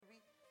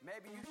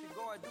Maybe you should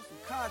go and do some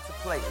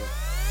contemplating.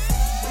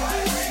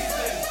 Right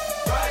reason,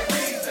 right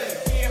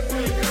reason. Can't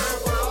play girl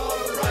for all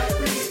the right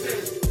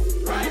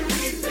reasons. Right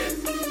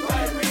reason,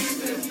 right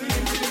reasons.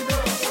 Can't play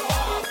girl for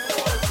all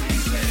 4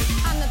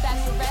 seasons. I'm the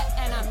Bachelorette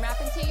and I'm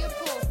rapping to you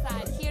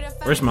poolside. Here to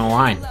find Where's my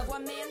line? love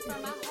one man for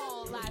my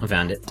whole life. I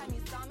found it.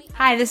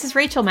 Hi, this is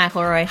Rachel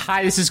McElroy.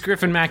 Hi, this is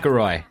Griffin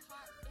McElroy.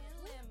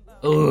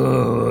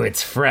 Ooh,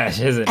 it's fresh,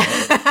 isn't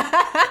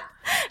it?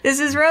 This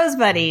is Rose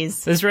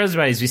Buddies. This is Rose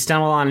Buddies. We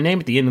stumbled on a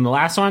name at the end of the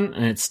last one,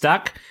 and it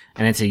stuck,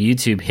 and it's a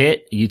YouTube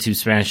hit, YouTube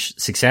smash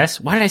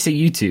success. Why did I say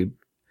YouTube?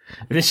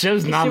 This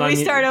show's not Should on we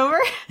start over?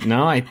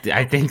 No, I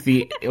think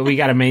we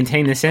got to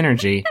maintain this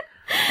energy.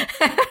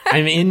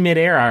 I'm in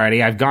midair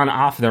already. I've gone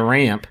off the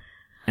ramp,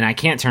 and I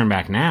can't turn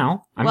back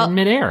now. I'm in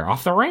midair,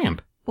 off the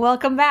ramp.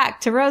 Welcome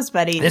back to Rose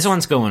Buddies. This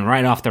one's going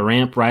right off the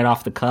ramp, right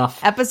off the cuff.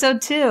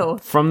 Episode 2.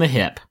 From the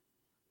hip.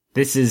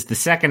 This is the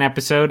second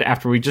episode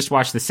after we just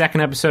watched the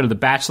second episode of The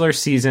Bachelor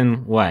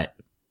season, what?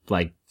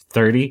 Like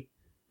 30?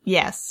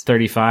 Yes.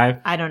 35?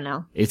 I don't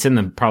know. It's in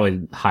the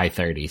probably high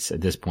 30s at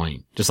this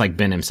point. Just like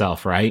Ben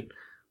himself, right?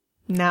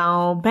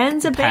 No,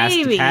 Ben's a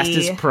baby. Past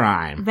his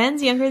prime.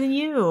 Ben's younger than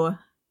you.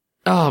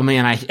 Oh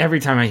man, every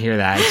time I hear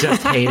that, I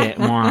just hate it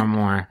more and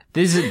more.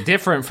 This is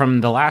different from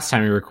the last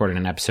time we recorded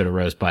an episode of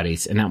Rose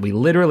Buddies, and that we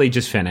literally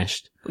just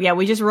finished. Yeah,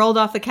 we just rolled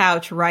off the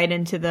couch right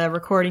into the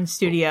recording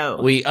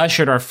studio. We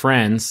ushered our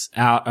friends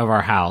out of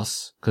our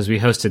house because we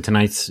hosted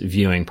tonight's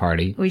viewing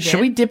party. We did. Should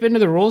we dip into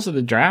the rules of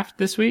the draft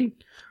this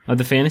week of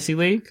the fantasy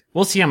league?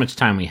 We'll see how much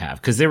time we have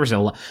because there was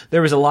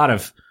a lot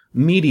of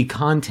meaty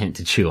content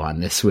to chew on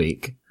this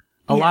week.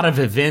 A lot of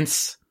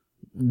events.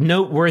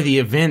 Noteworthy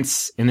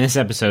events in this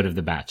episode of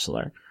The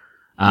Bachelor.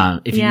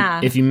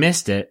 If you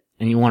missed it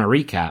and you want to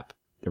recap,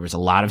 there was a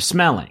lot of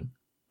smelling.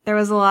 There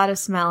was a lot of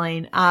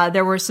smelling.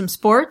 There were some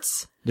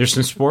sports. There's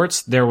some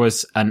sports. There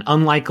was an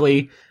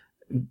unlikely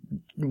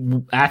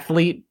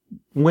athlete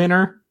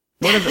winner.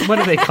 What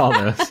do they call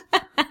those?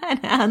 An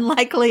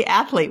unlikely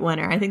athlete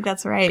winner. I think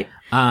that's right.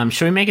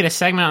 Should we make it a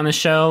segment on the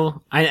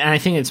show? I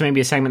think it's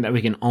maybe a segment that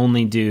we can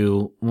only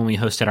do when we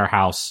host at our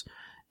house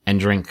and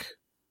drink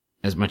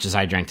as much as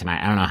I drank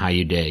tonight. I don't know how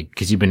you did,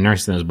 because you've been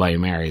nursing those Bloody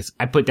Marys.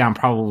 I put down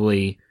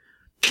probably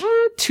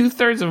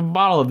 2/3 of a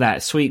bottle of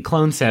that sweet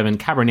Clone 7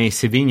 Cabernet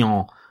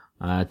Sauvignon,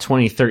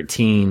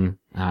 2013.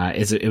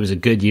 It was a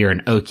good year,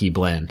 an oaky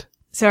blend.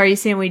 So are you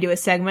saying we do a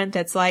segment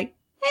that's like,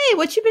 hey,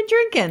 what you been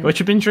drinking? What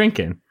you been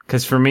drinking?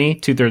 Because for me,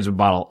 2/3 of a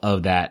bottle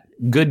of that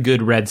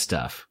good red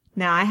stuff.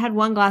 Now, I had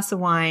 1 glass of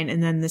wine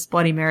and then this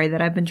Bloody Mary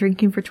that I've been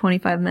drinking for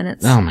 25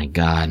 minutes. Oh my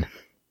God.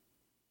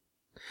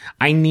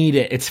 I need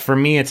it. It's for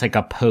me, it's like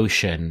a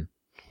potion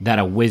that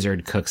a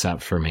wizard cooks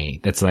up for me.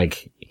 That's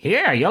like,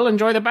 here, you'll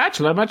enjoy The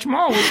Bachelor much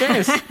more with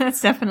this. That's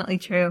definitely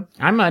true.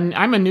 I'm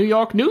a New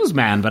York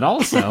newsman, but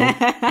also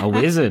a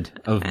wizard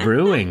of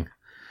brewing.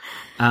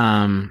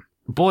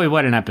 Boy,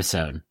 what an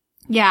episode.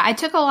 Yeah, I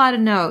took a lot of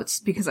notes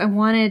because I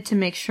wanted to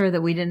make sure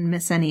that we didn't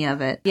miss any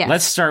of it. Yeah.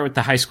 Let's start with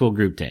the high school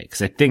group date,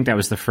 because I think that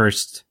was the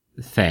first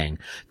thing.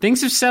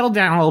 Things have settled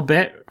down a little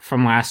bit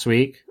from last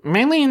week,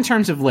 mainly in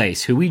terms of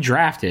Lace, who we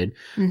drafted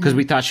because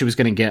we thought she was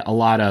going to get a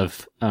lot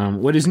of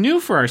what is new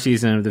for our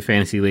season of the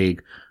Fantasy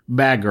League,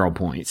 bad girl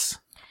points.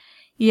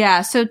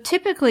 Yeah, so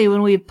typically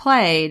when we've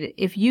played,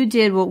 if you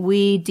did what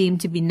we deem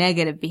to be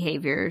negative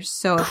behaviors,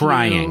 so if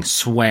crying,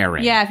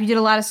 swearing. Yeah, if you did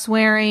a lot of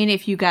swearing,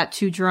 if you got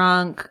too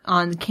drunk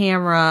on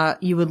camera,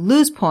 you would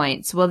lose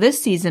points. Well,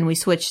 this season we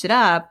switched it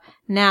up.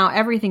 Now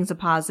everything's a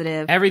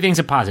positive. Everything's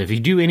a positive. If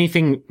you do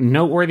anything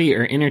noteworthy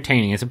or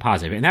entertaining, it's a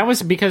positive. And that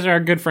was because of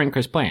our good friend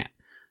Chris Plant,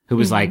 who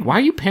was like, why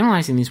are you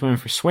penalizing these women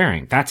for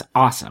swearing? That's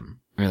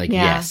awesome. We're like,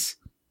 yes,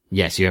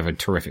 you have a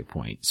terrific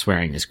point.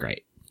 Swearing is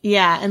great.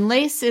 Yeah, and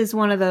Lace is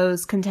one of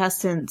those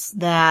contestants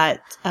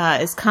that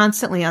is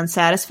constantly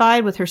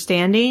unsatisfied with her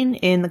standing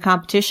in the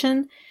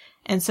competition.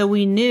 And so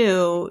we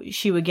knew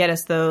she would get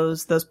us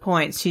those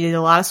points. She did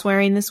a lot of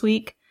swearing this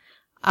week.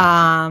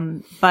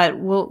 But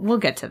we'll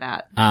get to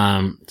that.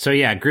 So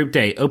yeah, group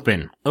date,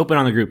 open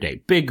on the group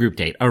date, big group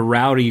date, a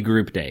rowdy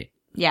group date.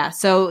 Yeah.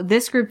 So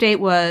this group date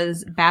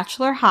was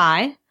Bachelor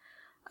High,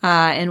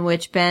 in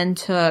which Ben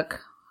took,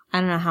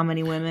 I don't know how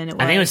many women it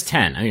was. I think it was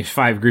 10. I think it was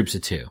 5 groups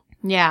of 2.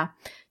 Yeah.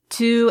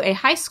 To a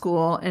high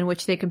school in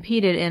which they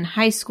competed in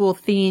high school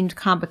themed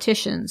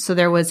competitions. So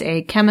there was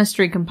a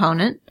chemistry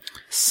component.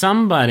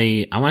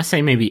 Somebody, I want to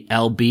say maybe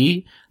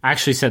LB,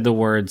 actually said the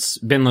words,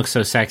 Ben looks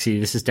so sexy.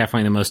 This is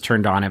definitely the most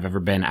turned on I've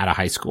ever been out of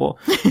high school.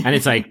 And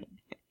it's like,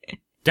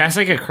 that's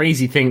like a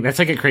crazy thing. That's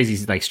like a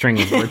crazy like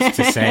string of words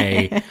to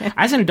say.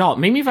 As an adult,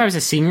 maybe if I was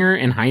a senior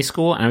in high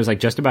school and I was like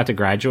just about to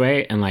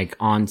graduate and like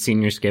on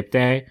senior skip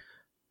day,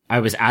 I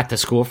was at the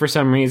school for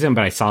some reason,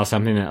 but I saw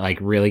something that like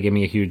really gave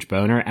me a huge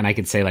boner, and I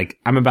could say like,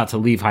 I'm about to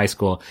leave high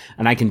school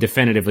and I can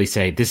definitively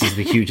say this is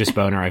the hugest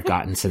boner I've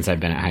gotten since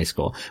I've been at high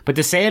school. But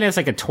to say it as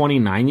like a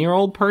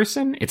 29-year-old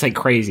person, it's like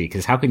crazy,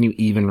 because how can you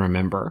even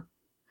remember?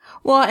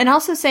 Well, and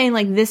also saying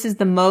like, this is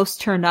the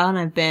most turned on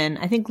I've been,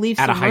 I think leaves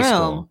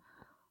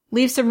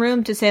some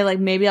room to say like,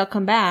 maybe I'll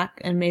come back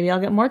and maybe I'll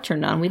get more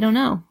turned on. We don't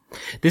know.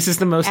 This is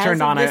the most As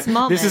turned of on. this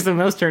moment. This is the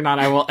most turned on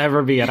I will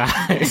ever be at a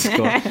high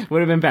school. Would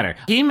have been better.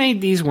 He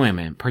made these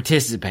women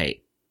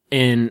participate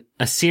in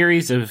a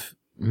series of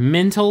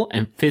mental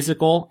and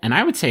physical, and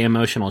I would say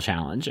emotional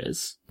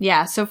challenges.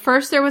 Yeah, so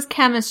first there was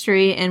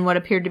chemistry in what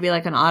appeared to be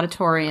like an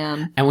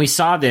auditorium. And we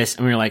saw this,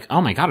 and we were like,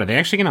 "Oh my god, are they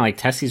actually going to like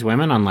test these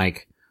women on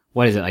like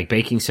what is it, like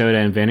baking soda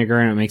and vinegar,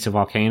 and it makes a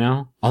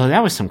volcano?" Although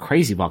that was some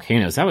crazy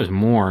volcanoes. That was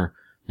more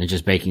than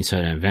just baking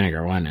soda and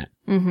vinegar, wasn't it?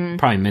 Mm-hmm.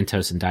 Probably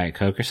Mentos and Diet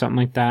Coke or something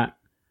like that.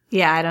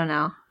 Yeah, I don't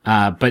know.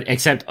 But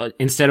except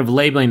instead of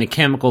labeling the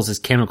chemicals as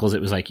chemicals, it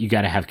was like, you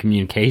got to have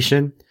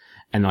communication.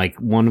 And like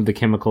one of the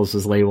chemicals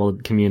was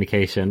labeled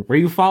communication. Were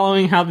you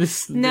following how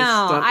this? No,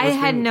 I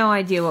had no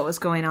idea what was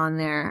going on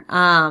there.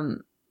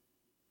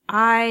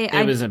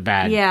 It was a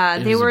bad,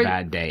 a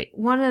bad date.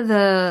 One of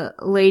the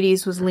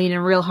ladies was leaning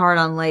real hard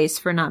on Lace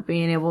for not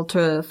being able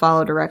to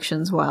follow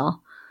directions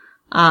well.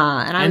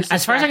 And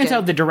as far as I can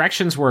tell, the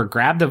directions were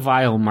grab the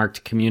vial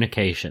marked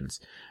communications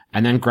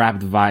and then grab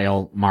the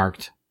vial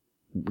marked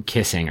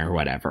kissing or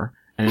whatever.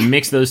 And then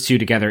mix those two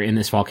together in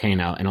this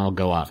volcano and it'll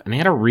go off. And they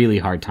had a really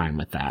hard time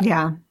with that.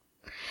 Yeah.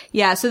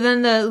 Yeah, so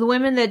then the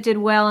women that did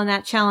well in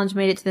that challenge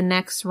made it to the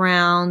next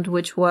round,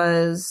 which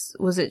was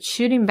it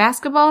shooting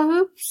basketball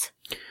hoops?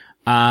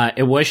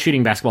 It was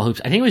shooting basketball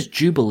hoops. I think it was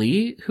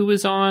Jubilee who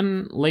was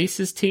on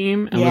Lace's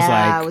team and was like,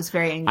 I was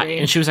very angry.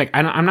 and she was like,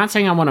 I'm not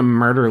saying I want to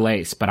murder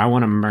Lace, but I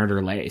want to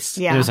murder Lace.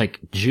 Yeah. And it was like,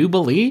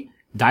 Jubilee?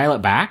 Dial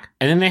it back.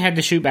 And then they had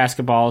to shoot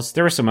basketballs.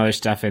 There was some other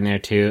stuff in there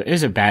too. It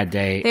was a bad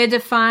day. They had to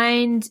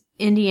find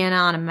Indiana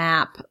on a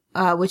map,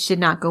 which did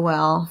not go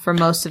well for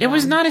most of It them.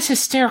 was not as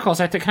hysterical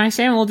as I think. Can I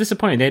say I'm a little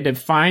disappointed? They had to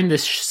find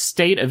this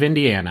state of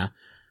Indiana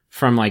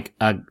from like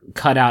a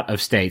cutout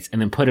of states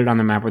and then put it on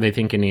the map where they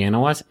think Indiana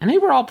was. And they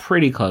were all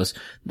pretty close.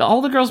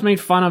 All the girls made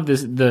fun of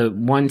the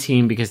one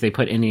team because they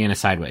put Indiana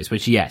sideways,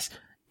 which yes,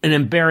 an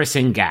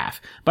embarrassing gaffe.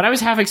 But I was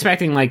half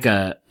expecting like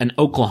an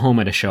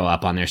Oklahoma to show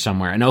up on there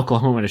somewhere. An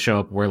Oklahoma to show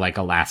up where like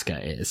Alaska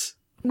is.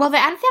 Well,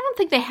 I don't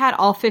think they had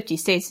all 50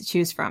 states to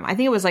choose from. I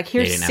think it was like, They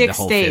here's didn't 6 have the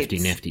whole states. 50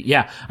 nifty.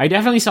 Yeah, I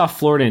definitely saw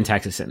Florida and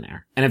Texas in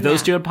there. And if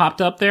those two had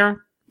popped up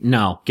there,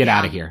 no, get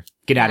out of here.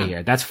 Get out of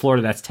here. That's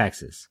Florida, that's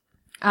Texas.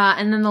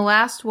 And then the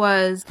last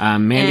was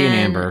Mandy and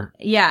Amber.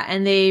 Yeah,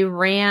 and they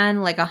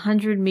ran like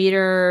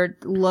 100-meter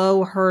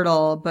low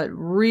hurdle, but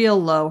real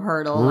low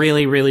hurdle.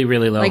 Really, really,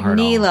 really low like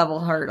hurdle. knee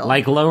level hurdle.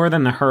 Like lower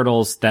than the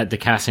hurdles that the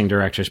casting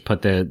directors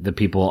put the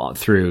people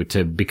through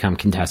to become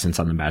contestants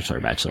on The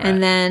Bachelor, Bachelorette.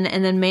 And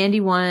then Mandy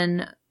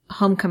won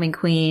Homecoming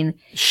Queen.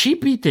 She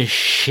beat the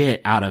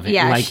shit out of it.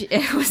 Yeah, like,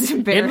 it was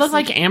embarrassing. it looked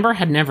like Amber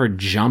had never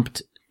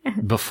jumped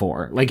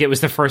before. Like it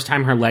was the first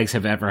time her legs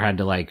have ever had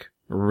to like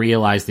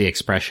realize the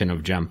expression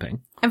of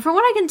jumping. And from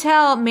what I can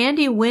tell,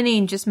 Mandy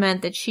winning just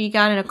meant that she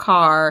got in a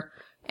car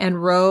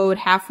and rode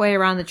halfway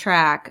around the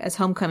track as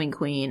Homecoming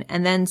Queen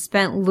and then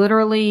spent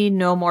literally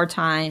no more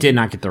time Did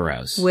not get the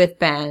rose. with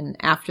Ben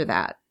after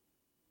that.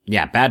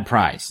 Yeah, bad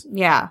prize.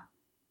 Yeah.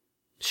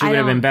 She would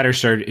have been better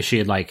served if she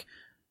had like,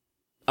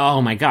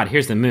 oh my god,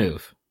 here's the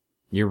move.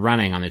 You're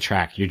running on the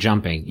track. You're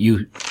jumping.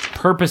 You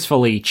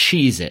purposefully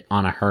cheese it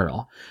on a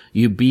hurdle.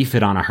 You beef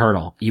it on a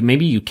hurdle.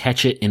 Maybe you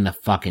catch it in the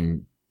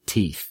fucking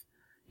teeth.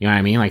 You know what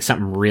I mean? Like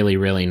something really,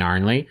 really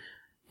gnarly.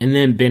 And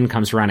then Ben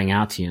comes running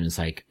out to you and is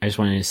like, I just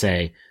wanted to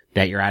say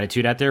that your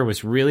attitude out there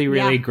was really,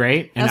 really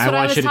great. And That's I what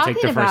want was you to take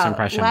talking the first about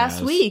impression.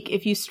 last week.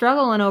 If you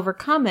struggle and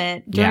overcome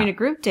it during a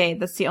group date,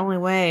 that's the only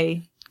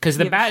way. Because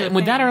with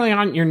that early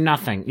on, you're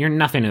nothing. You're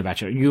nothing to the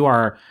Bachelor. You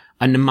are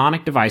a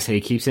mnemonic device that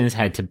he keeps in his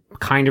head to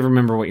kind of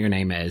remember what your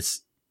name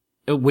is,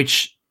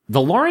 which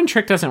the Lauren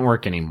trick doesn't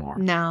work anymore.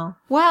 No.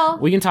 Well,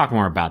 We can talk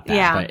more about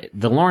that, but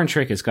the Lauren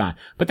trick is gone.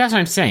 But that's what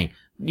I'm saying.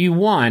 You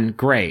won.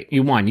 Great.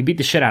 You won. You beat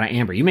the shit out of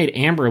Amber. You made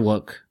Amber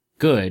look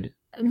good.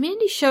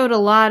 Mandy showed a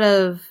lot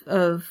of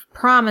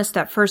promise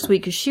that first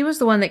week because she was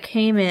the one that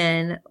came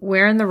in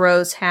wearing the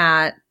rose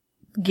hat,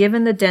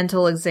 given the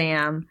dental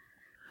exam,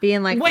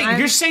 being like, Wait,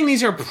 you're saying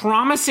these are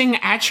promising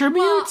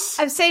attributes?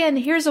 I'm saying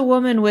here's a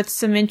woman with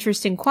some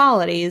interesting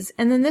qualities,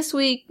 and then this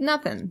week,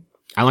 nothing.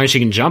 I learned she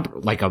can jump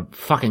like a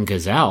fucking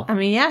gazelle. I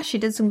mean, yeah, she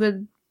did some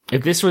good.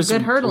 If this was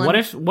Good hurdling.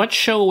 what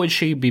show would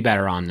she be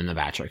better on than The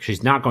Bachelor?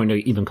 She's not going to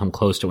even come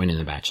close to winning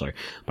The Bachelor.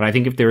 But I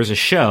think if there was a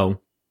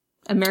show,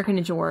 American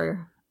Ninja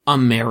Warrior.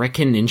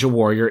 American Ninja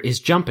Warrior is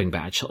jumping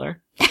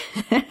Bachelor.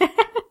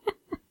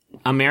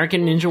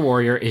 American Ninja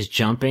Warrior is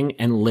jumping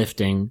and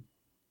lifting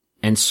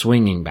and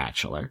swinging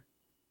Bachelor.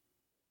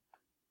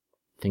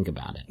 Think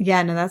about it.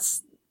 Yeah, no,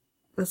 that's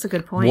a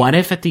good point. What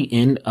if at the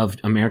end of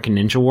American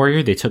Ninja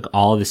Warrior, they took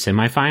all of the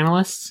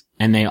semifinalists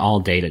and they all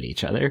dated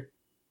each other?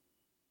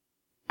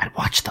 I'd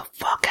watch the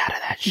fuck out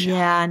of that show.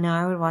 Yeah, no,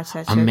 I would watch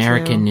that show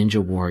American too.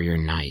 Ninja Warrior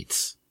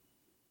Nights.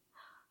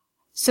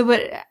 So,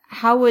 but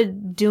how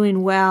would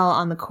doing well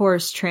on the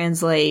course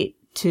translate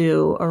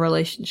to a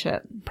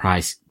relationship?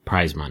 Prize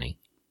money.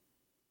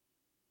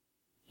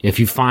 If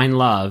you find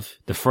love,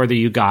 the further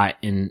you got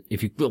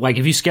if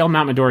you scale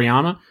Mount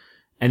Midoriyama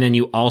and then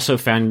you also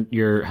found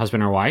your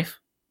husband or wife,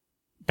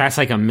 That's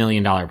like $1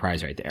 million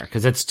prize right there.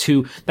 Cause that's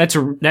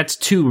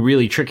two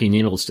really tricky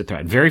needles to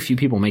thread. Very few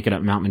people make it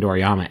up Mount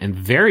Midoriyama, and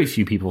very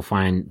few people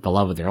find the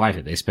love of their life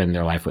that they spend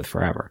their life with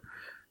forever.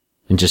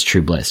 And just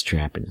true bliss, true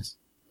happiness.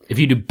 If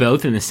you do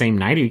both in the same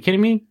night, are you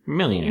kidding me?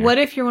 Millionaire. What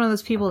if you're one of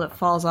those people that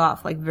falls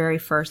off, like, very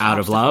first Out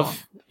obstacle? of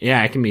love?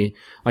 Yeah, it can be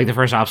like the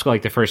first obstacle,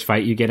 like the first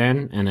fight you get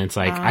in, and it's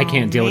like, I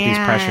can't deal with these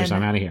pressures,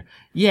 I'm out of here.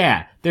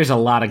 Yeah, there's a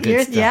lot of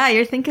good stuff. Yeah,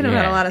 you're thinking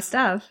about Yeah. a lot of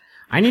stuff.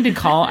 I need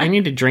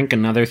to drink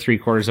another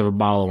 3/4 of a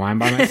bottle of wine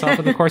by myself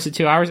in the course of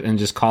 2 hours and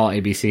just call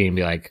ABC and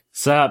be like,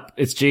 sup,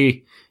 it's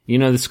G. You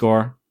know the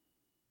score.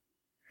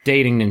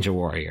 Dating Ninja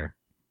Warrior.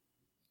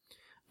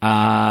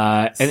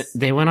 And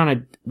they went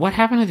on what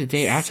happened to the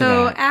date after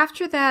So that?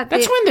 after that,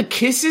 That's when the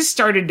kisses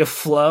started to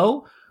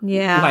flow.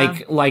 yeah,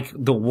 Like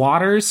the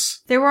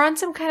waters. they were on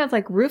some kind of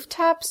like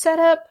rooftop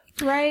setup,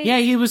 right? Yeah,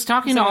 he was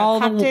talking to Is that a all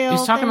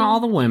cocktail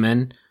the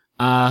women.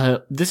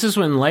 This is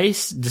when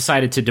Lace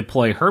decided to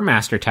deploy her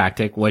master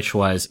tactic, which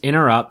was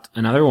interrupt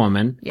another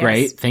woman. Yes.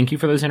 Great. Thank you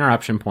for those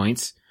interruption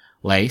points,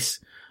 Lace.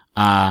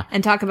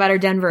 And talk about her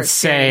Denver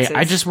Say, experiences.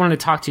 I just wanted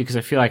to talk to you because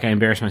I feel like I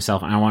embarrassed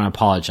myself and I want to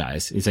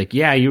apologize. He's like,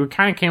 yeah, you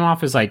kind of came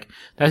off as like,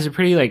 that was a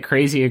pretty like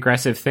crazy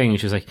aggressive thing. And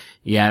she was like,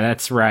 yeah,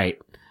 that's right.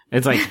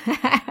 It's like,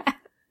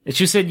 and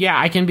she said, yeah,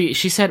 I can be,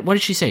 she said, what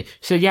did she say? She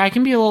said, yeah, I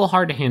can be a little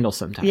hard to handle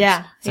sometimes.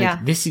 Yeah, It's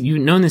like, yeah.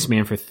 you've known this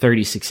man for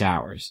 36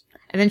 hours.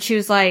 And then she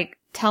was like,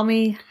 tell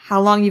me how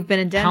long you've been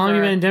in Denver. How long have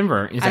you been in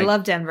Denver? He's I like,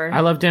 love Denver.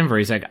 I love Denver.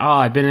 He's like, oh,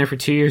 I've been there for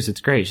 2 years.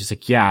 It's great. She's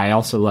like, yeah, I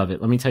also love it.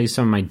 Let me tell you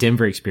some of my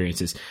Denver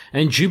experiences.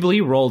 And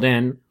Jubilee rolled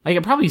in,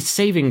 like, probably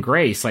saving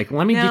grace. Like,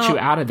 let me get No. you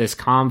out of this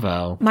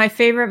convo. My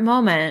favorite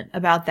moment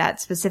about that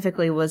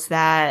specifically was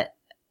that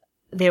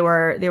they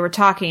were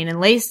talking and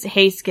Lace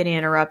hates getting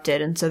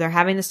interrupted. And so they're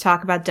having this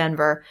talk about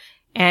Denver,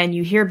 and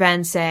you hear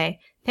Ben say,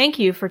 thank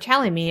you for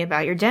telling me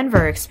about your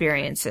Denver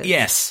experiences.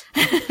 Yes.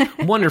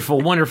 Wonderful,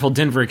 wonderful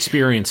Denver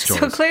experience So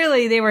stories.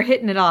 clearly they were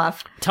hitting it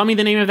off. Tell me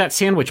the name of that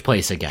sandwich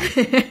place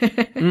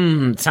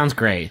again. Sounds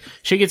great.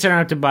 She gets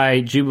interrupted by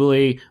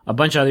Jubilee. A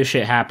bunch of other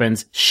shit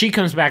happens. She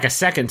comes back a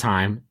second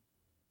time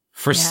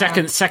for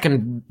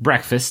second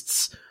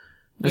breakfasts.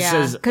 It Yeah,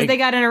 says, because they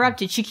got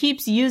interrupted. She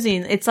keeps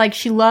using, it's like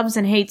she loves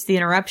and hates the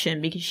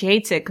interruption because she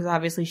hates it because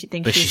obviously she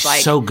thinks but she's she's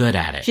like, so good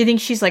at it. she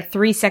thinks she's like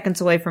 3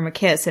 seconds away from a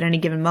kiss at any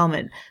given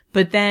moment.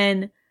 But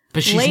then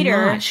But she's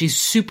later, not. She's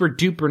super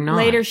duper not.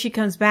 later she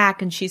comes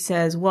back and she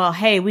says, well,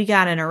 hey, we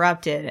got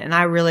interrupted and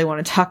I really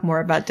want to talk more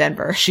about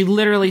Denver. She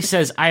literally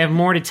says, I have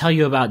more to tell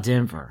you about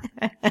Denver.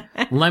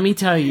 Let me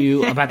tell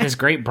you about this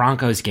great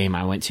Broncos game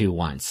I went to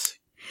once.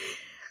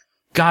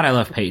 God, I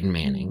love Peyton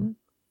Manning.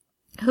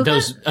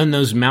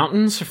 Those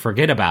mountains,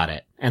 forget about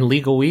it. And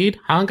legal weed,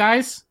 huh,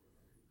 guys?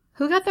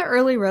 Who got the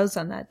early rose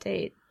on that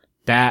date?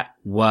 That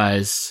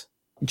was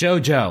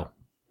JoJo.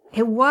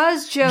 It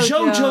was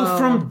JoJo. JoJo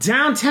from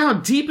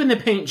downtown, deep in the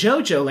paint.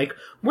 JoJo, like,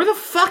 where the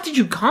fuck did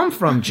you come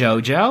from,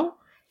 JoJo?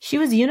 She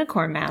was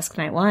Unicorn Mask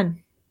night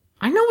 1.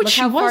 I know what Look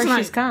she how was. far and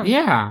she's come.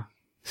 Yeah.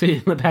 So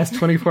in the past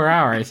 24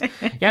 hours.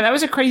 Yeah, that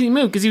was a crazy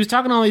move because he was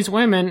talking to all these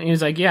women. And he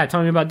was like, yeah,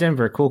 tell me about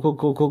Denver.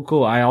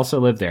 Cool. I also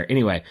live there.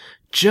 Anyway,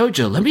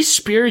 JoJo, let me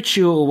spirit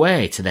you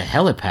away to the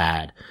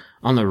helipad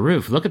on the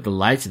roof. Look at the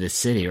lights of the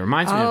city. It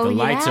reminds me of Oh, the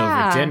lights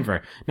yeah. over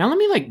Denver. Now let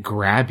me like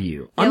grab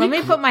you. Yeah, let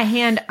me put my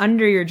hand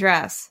under your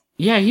dress.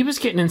 Yeah, he was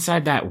getting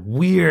inside that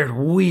weird,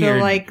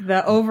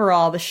 The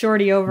overall, the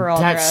shorty overall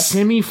that dress.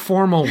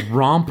 semi-formal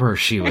romper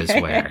she was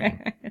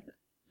wearing.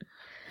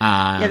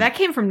 Yeah, that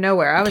came from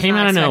nowhere. I was Came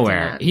not out of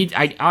expecting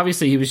nowhere. that.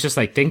 Obviously he was just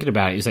like thinking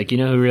about it. He was like, you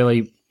know who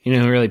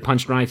really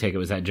punched my ticket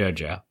was that JoJo.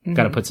 Mm-hmm.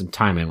 Got to put some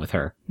time in with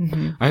her.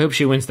 I hope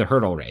she wins the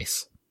hurdle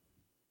race.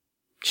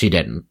 She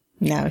didn't.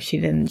 No, she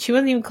didn't. She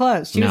wasn't even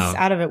close. She No. was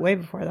out of it way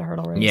before the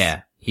hurdle race.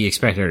 Yeah, he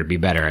expected her to be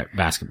better at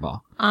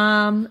basketball.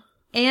 And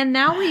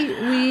now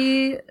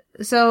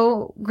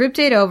so group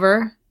date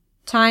over.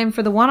 Time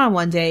for the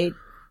one-on-one date.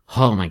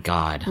 Oh my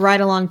god!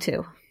 Ride along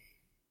 2.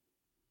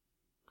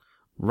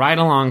 Right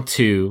along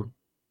to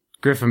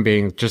Griffin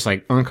being just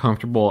like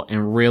uncomfortable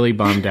and really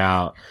bummed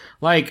out.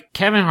 Like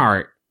Kevin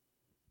Hart,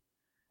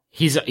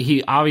 he's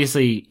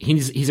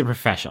a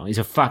professional. He's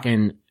a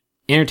fucking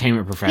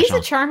entertainment professional.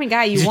 He's a charming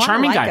guy. He's a want to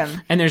charming like guy.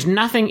 him. And there's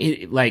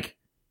nothing like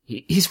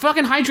he's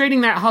fucking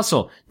hydrating that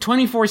hustle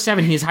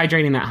 24/7. He's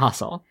hydrating that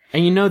hustle,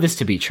 and you know this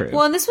to be true.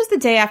 Well, and this was the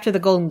day after the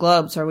Golden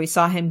Globes where we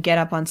saw him get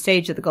up on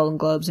stage at the Golden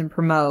Globes and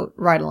promote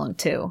Ride Along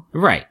 2.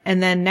 Right.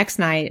 And then next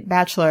night,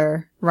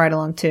 Bachelor, Ride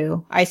Along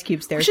 2. Ice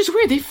Cube's there. Which is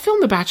weird. They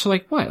filmed The Bachelor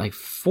like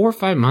 4 or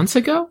 5 months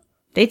ago.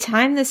 They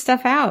timed this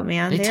stuff out,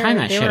 man. They timed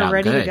that shit were out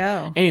ready good. to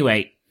go.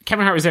 Anyway,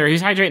 Kevin Hart was there. He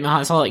was hydrating the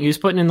hustle. Like, he was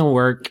putting in the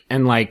work,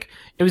 and like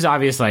it was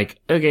obvious. Like,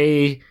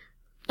 okay,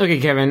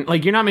 Kevin.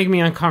 Like, you're not making me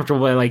uncomfortable,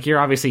 but like you're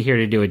obviously here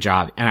to do a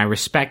job, and I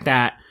respect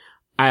that.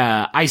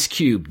 Ice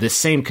Cube, the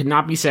same could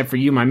not be said for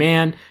you, my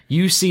man.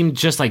 You seemed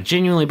just like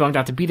genuinely bummed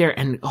out to be there,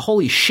 and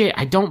holy shit,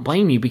 I don't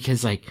blame you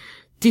because like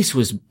this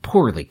was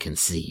poorly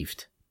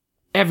conceived.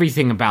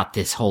 Everything about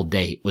this whole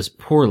date was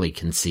poorly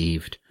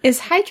conceived. Is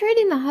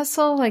hydrating the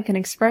hustle like an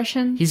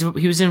expression?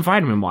 He was in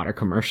vitamin water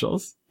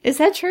commercials. Is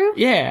that true?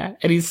 Yeah.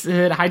 And he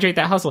said, hydrate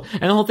that hustle.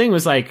 And the whole thing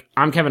was like,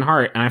 I'm Kevin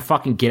Hart and I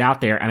fucking get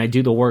out there and I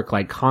do the work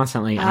like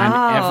constantly. And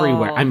I'm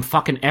everywhere. I'm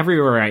fucking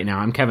everywhere right now.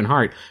 I'm Kevin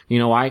Hart. You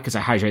know why? Because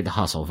I hydrate the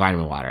hustle,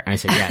 vitamin water. And I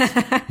said,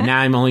 yes. Now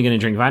I'm only going to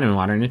drink vitamin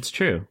water. And it's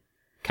true.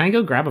 Can I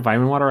go grab a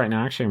vitamin water right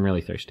now? Actually, I'm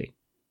really thirsty.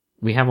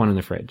 We have one in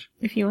the fridge.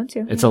 If you want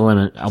to. It's a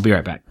limit. I'll be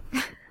right back.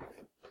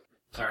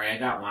 Sorry, I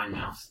got wine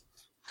mouth.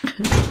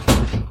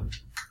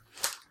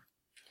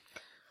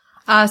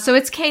 So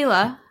it's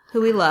Kayla,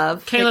 who we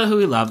love. Kayla, who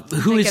we love,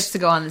 who That is gets to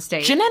go on this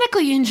date.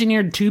 genetically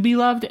engineered to be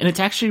loved, and it's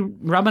actually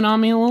rubbing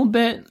on me a little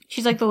bit.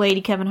 She's like the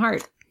lady Kevin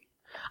Hart.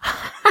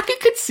 I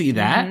could see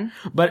that,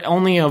 but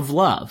only of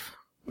love,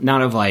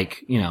 not of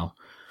like, you know.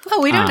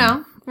 Oh, we don't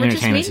know. We're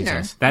just entertainment meeting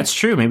her. success. That's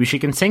true. Maybe she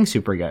can sing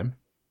super good.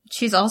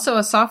 She's also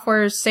a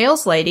software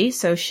sales lady,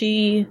 so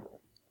she,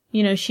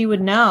 you know, she would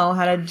know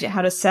how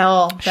to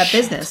sell that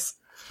business.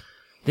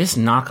 This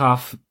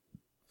knockoff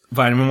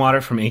vitamin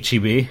water from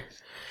H-E-B,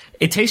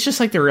 it tastes just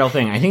like the real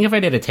thing. I think if I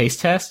did a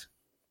taste test,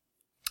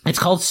 it's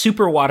called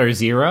Super Water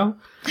Zero,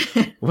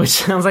 which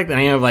sounds like the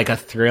name of like a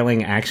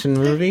thrilling action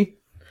movie.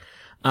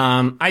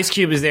 Ice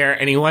Cube is there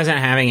and he wasn't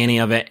having any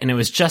of it, and it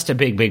was just a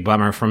big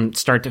bummer from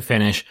start to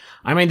finish.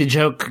 I made the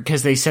joke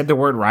because they said the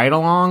word ride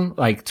along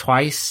like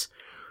twice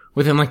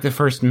within like the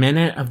first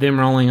minute of them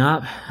rolling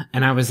up,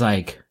 and I was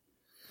like,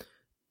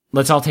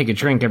 let's all take a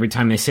drink every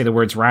time they say the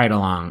words ride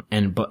along.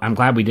 But I'm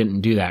glad we didn't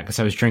do that because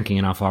I was drinking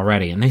enough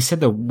already. And they said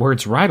the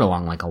words ride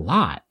along like a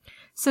lot.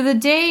 So the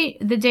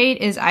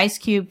date is Ice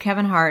Cube,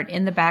 Kevin Hart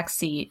in the back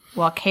seat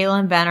while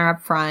Kayla and Ben are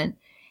up front,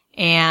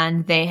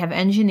 and they have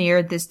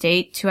engineered this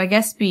date to, I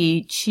guess,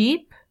 be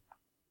cheap.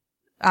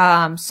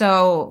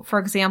 So for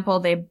example,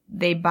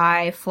 they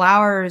buy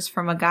flowers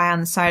from a guy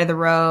on the side of the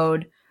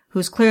road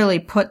who's clearly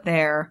put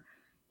there,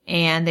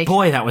 and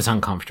Boy, that was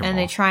uncomfortable. And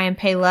they try and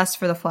pay less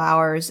for the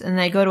flowers, and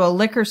they go to a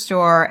liquor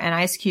store, and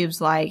Ice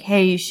Cube's like,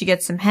 hey, you should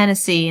get some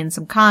Hennessy and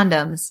some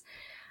condoms.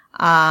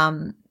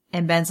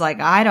 And Ben's like,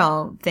 I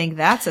don't think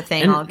that's a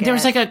thing I'll get. There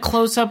was like a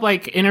close-up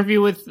like interview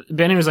with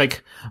Ben. He was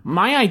like,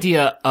 my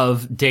idea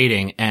of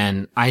dating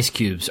and Ice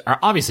Cubes are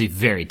obviously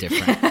very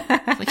different.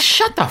 Like,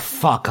 shut the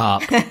fuck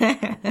up.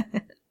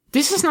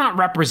 This is not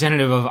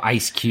representative of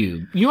Ice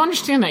Cube. You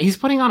understand that he's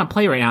putting on a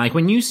play right now. Like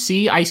when you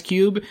see Ice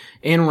Cube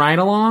in Ride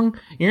Along,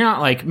 you're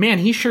not like, man,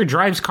 he sure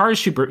drives cars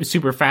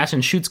super fast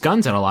and shoots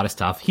guns at a lot of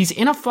stuff. He's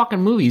in a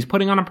fucking movie. He's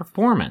putting on a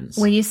performance.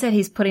 When you said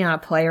he's putting on a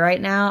play right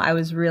now, I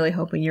was really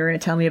hoping you were going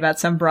to tell me about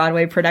some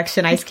Broadway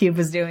production Ice Cube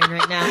was doing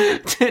right now.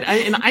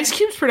 In Ice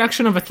Cube's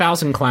production of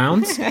 1,000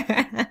 Clowns,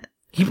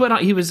 he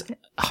was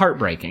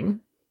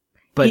heartbreaking.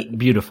 But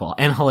beautiful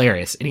and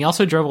hilarious. And he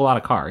also drove a lot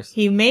of cars.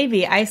 He may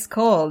be ice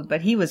cold,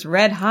 but he was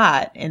red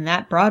hot in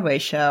that Broadway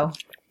show,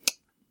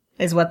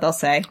 is what they'll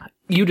say.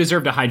 You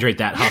deserve to hydrate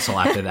that hustle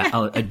after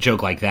that, a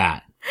joke like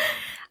that.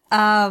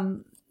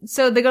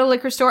 So they go to a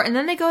liquor store, and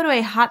then they go to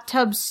a hot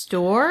tub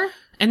store.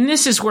 And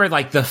this is where,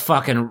 like, the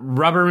fucking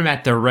rubber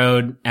met the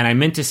road. And I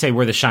meant to say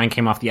where the shine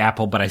came off the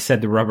apple, but I said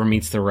the rubber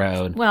meets the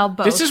road. Well,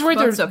 both. This is where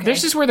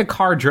this is where the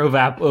car drove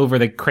over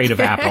the crate of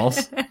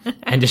apples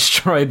and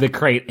destroyed the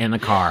crate in the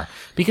car.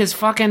 Because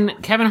fucking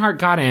Kevin Hart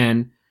got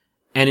in,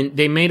 and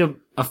they made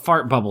a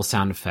fart bubble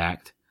sound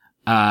effect.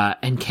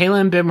 And Kayla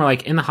and Ben were,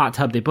 like, in the hot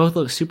tub. They both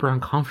looked super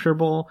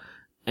uncomfortable.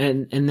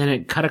 And then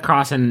it cut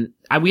across, and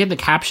we had the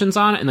captions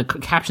on, and the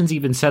captions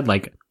even said,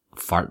 like,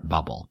 fart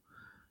bubble.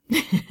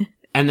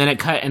 And then it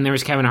cut, and there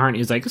was Kevin Hart, and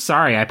he was like,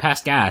 sorry, I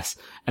passed gas.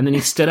 And then he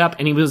stood up,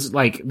 and he was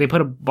like, they put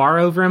a bar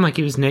over him, like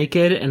he was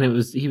naked, and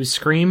he was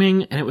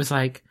screaming, and it was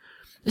like,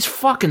 this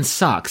fucking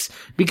sucks.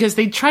 Because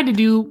they tried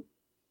to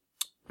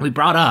we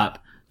brought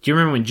up, do you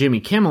remember when Jimmy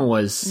Kimmel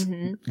was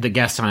the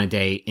guest on a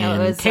date in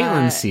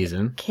Caitlyn's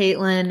season?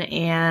 Caitlyn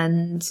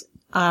and,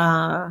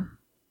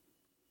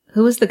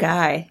 who was the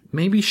guy?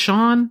 Maybe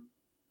Sean?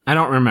 I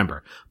don't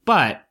remember.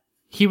 But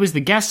he was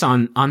the guest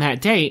on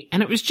that date,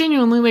 and it was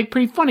genuinely, like,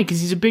 pretty funny, because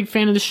he's a big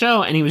fan of the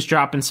show, and he was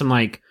dropping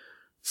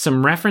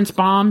some reference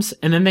bombs,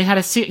 and then they had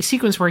a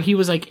sequence where he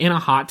was, like, in a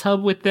hot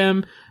tub with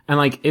them, and,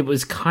 like, it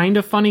was kind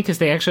of funny, because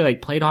they actually,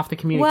 like, played off the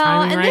comedic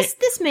timing, right? And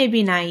this may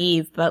be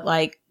naive, but,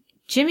 like,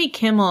 Jimmy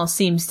Kimmel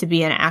seems to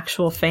be an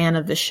actual fan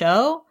of the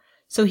show,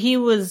 so he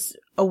was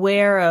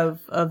aware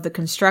of the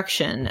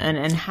construction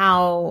and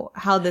how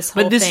this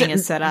whole thing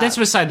is set up. That's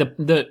beside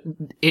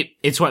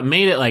it's what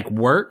made it like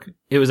work.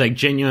 It was like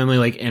genuinely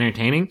like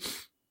entertaining.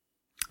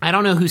 I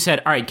don't know who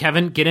said, all right,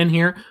 Kevin, get in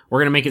here. We're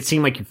going to make it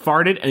seem like you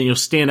farted, and you'll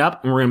stand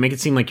up, and we're going to make it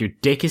seem like your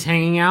dick is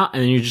hanging out,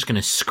 and then you're just going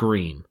to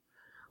scream.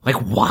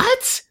 Like,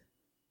 what?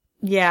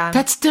 Yeah.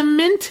 That's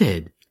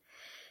demented.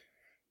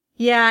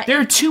 Yeah. There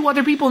are two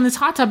other people in this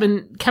hot tub,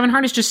 and Kevin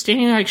Hart is just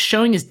standing there like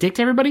showing his dick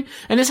to everybody,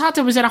 and this hot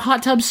tub was at a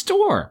hot tub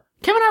store.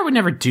 Kevin Hart would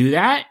never do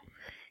that.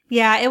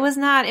 Yeah, it was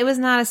not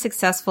a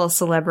successful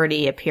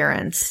celebrity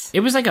appearance.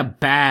 It was like a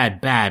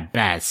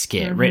bad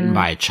skit written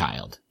by a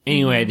child.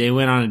 Anyway, they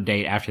went on a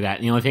date after that.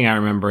 And the only thing I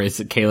remember is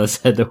that Kayla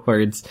said the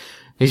words.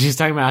 She's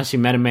talking about how she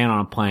met a man on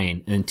a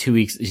plane, and in 2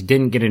 weeks, she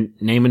didn't get a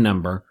name and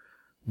number,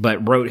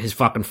 but wrote his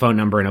fucking phone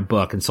number in a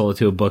book and sold it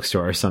to a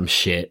bookstore or some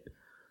shit.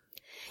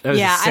 That was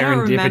Yeah, a I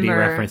don't serendipity remember.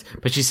 reference.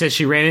 But she said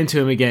she ran into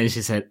him again.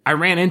 She said, I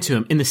ran into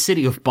him in the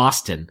city of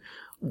Boston.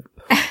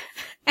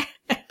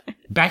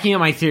 Backing up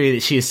my theory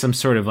that she is some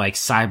sort of like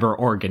cyber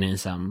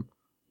organism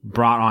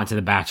brought onto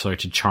The Bachelor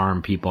to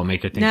charm people and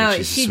make her think that No,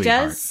 she's a she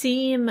sweetheart. does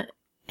seem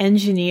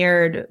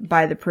engineered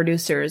by the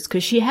producers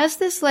because she has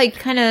this like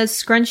kind of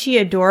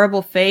scrunchy,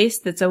 adorable face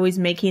that's always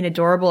making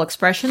adorable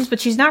expressions, but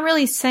she's not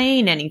really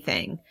saying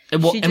anything.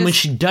 Well, She and when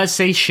just- she does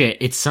say shit,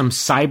 it's some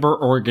cyber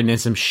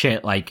organism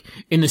shit. Like,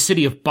 in the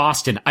city of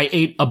Boston, I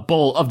ate a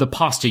bowl of the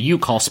pasta you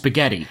call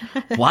spaghetti.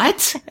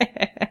 What?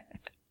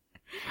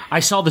 I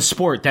saw the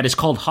sport that is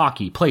called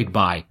hockey played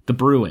by the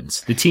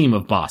Bruins, the team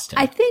of Boston.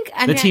 I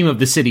the team of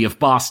the city of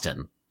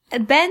Boston.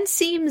 Ben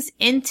seems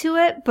into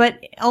it, but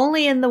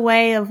only in the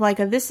way of like,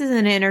 this is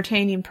an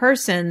entertaining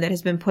person that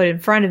has been put in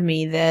front of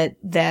me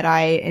that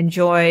I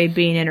enjoy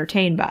being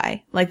entertained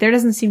by. Like, there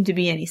doesn't seem to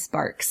be any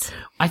sparks.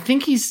 I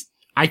think he's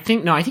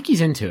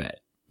into it.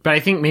 But I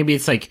think maybe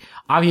it's like,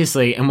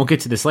 obviously, and we'll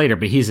get to this later,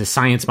 but he's a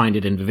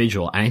science-minded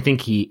individual. And I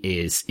think he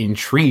is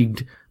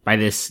intrigued by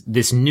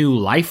this new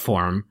life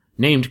form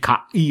named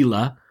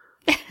Kaila.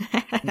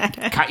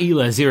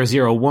 Kaila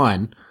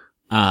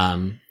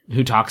 001,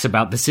 who talks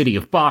about the city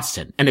of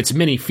Boston and its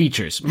many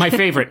features. My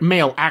favorite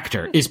male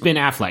actor is Ben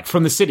Affleck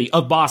from the city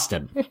of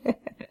Boston.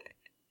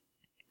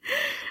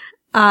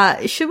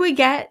 Should we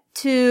get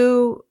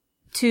to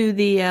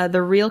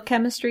the real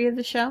chemistry of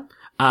the show?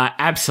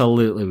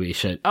 Absolutely we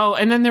should. Oh,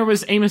 and then there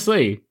was Amos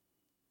Lee.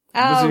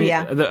 Oh, Was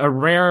yeah. a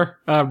rare,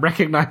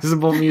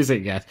 recognizable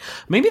music guest.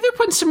 Maybe they're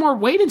putting some more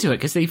weight into it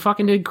because they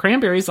fucking did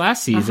Cranberries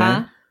last season.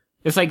 Uh-huh.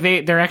 It's like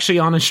they're actually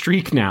on a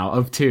streak now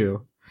of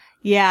 2.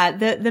 Yeah,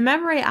 the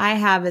memory I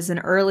have is an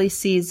early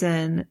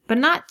season, but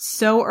not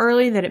so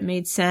early that it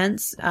made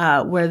sense,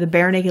 where the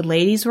Bare Naked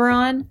Ladies were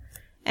on,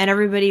 and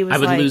everybody was I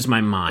would like, lose my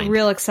mind.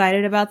 real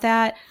excited about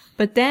that.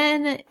 But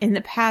then, in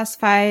the past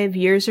 5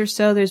 years or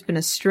so, there's been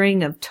a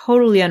string of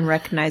totally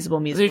unrecognizable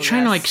music. They're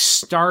trying to like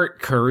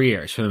start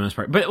careers for the most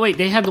part. But wait,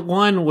 they had the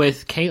one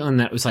with Caitlyn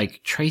that was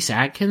like Trace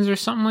Adkins or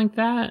something like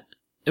that.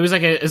 It was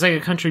like a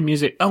country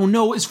music. Oh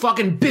no, it's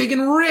fucking Big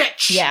and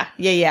Rich. Yeah.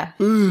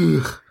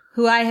 Ugh.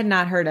 Who I had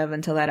not heard of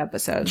until that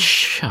episode.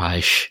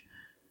 Shush.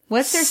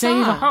 What's their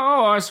Save a song?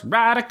 horse,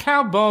 ride a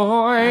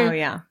cowboy. Oh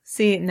yeah.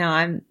 See,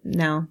 no.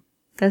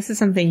 This is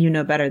something you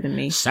know better than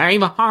me.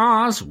 Save a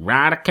horse,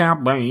 ride a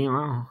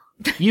cowboy.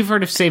 You've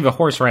heard of Save a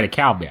Horse, Ride a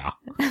Cowboy.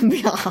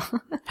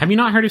 Have you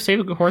not heard of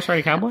Save a Horse, Ride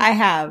a Cowboy? I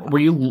have. Were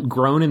you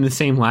grown in the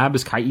same lab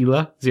as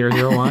Kaila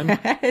 001?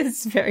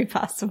 It's very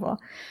possible.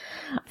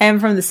 I am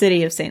from the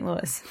city of St.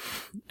 Louis.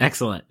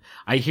 Excellent.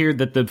 I hear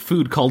that the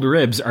food called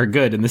ribs are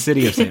good in the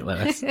city of St.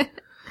 Louis.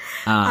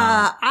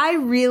 I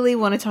really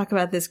want to talk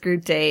about this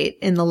group date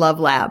in the Love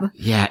Lab.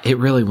 Yeah, it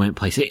really went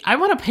places. I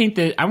want to paint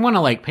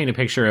a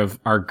picture of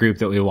our group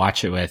that we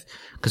watch it with.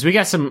 Cause we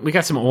got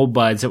some old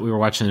buds that we were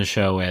watching the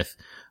show with.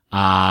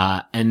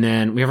 And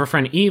then we have our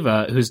friend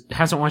Eva who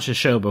hasn't watched the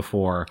show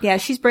before. Yeah,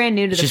 she's brand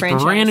new to the She's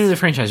franchise. brand new to the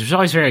franchise, which is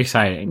always very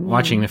exciting,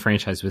 watching the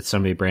franchise with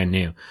somebody brand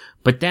new.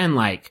 But then,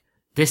 like,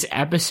 this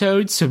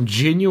episode, some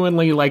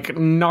genuinely, like,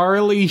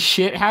 gnarly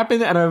shit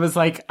happened, and I was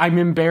like, I'm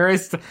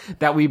embarrassed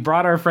that we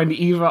brought our friend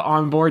Eva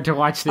on board to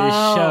watch this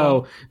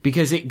show,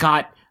 because it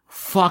got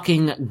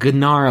fucking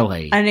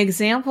gnarly. An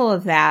example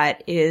of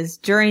that is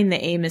during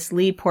the Amos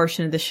Lee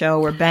portion of the show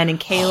where Ben and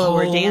Kayla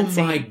were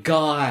dancing. Oh my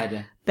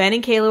god. Ben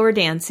and Kayla were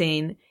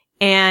dancing,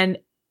 and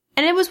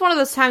it was one of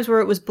those times where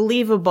it was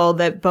believable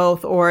that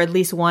both, or at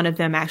least one of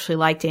them, actually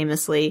liked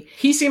Amos Lee.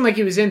 He seemed like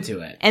he was into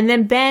it. And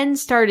then Ben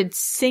started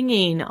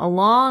singing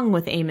along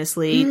with Amos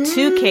Lee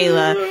to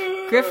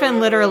Kayla.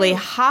 Griffin literally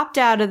hopped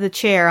out of the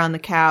chair on the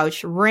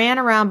couch, ran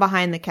around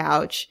behind the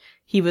couch.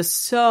 He was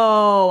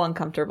so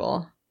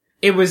uncomfortable.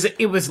 It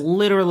was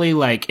literally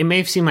like, it may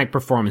have seemed like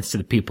performance to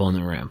the people in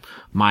the room.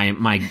 My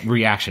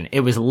reaction. It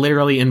was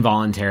literally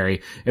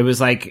involuntary. It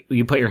was like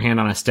you put your hand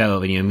on a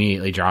stove and you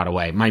immediately draw it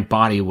away. My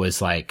body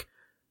was like,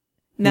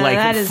 No,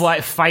 that is,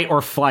 fight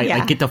or flight. Yeah.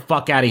 Like, get the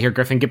fuck out of here,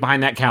 Griffin. Get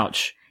behind that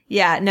couch.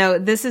 yeah, no,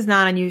 this is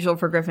not unusual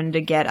for Griffin to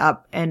get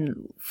up and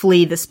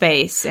flee the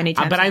space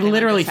anytime. But I something like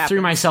literally this threw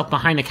happens. myself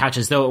behind the couch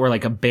as though it were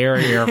like a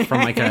barrier from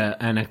like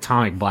an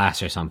atomic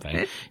blast or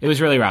something. It was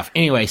really rough.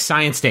 Anyway,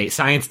 science date.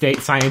 Science date.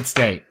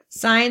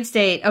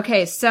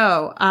 Okay,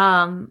 so,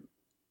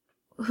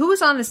 who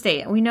was on this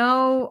date? We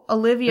know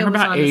Olivia There were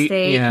was about on this 8,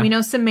 date. yeah. We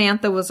know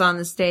Samantha was on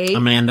this date.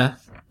 Amanda.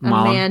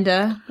 Mom.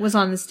 Amanda was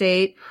on this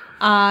date.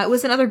 It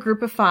was another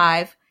group of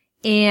 5.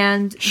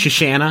 And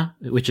Shoshana,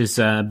 which is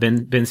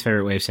Ben's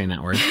favorite way of saying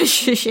that word.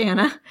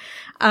 Shoshana.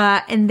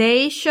 And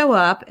they show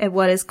up at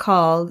what is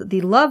called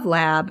the Love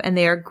Lab, and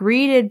they are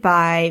greeted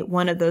by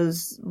one of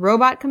those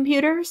robot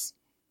computers.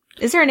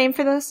 Is there a name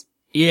for those?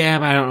 Yeah,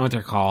 but I don't know what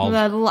they're called.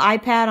 The little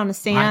iPad on a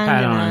stand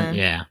iPad and on it,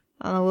 yeah.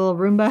 on a little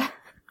Roomba.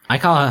 I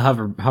call it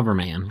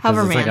Hoverman. 'cause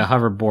It's like Hoverman. a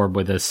hoverboard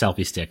with a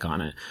selfie stick on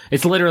it.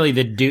 It's literally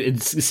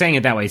it's saying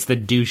it that way. It's the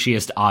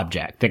douchiest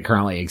object that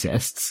currently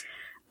exists.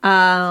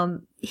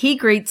 He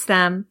greets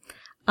them.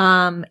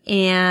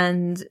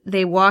 And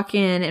they walk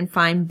in and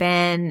find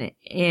Ben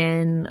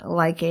in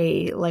like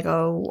a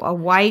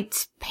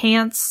white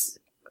pants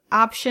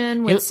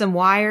option with some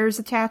wires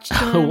attached to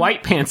him. A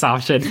white pants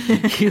option.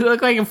 He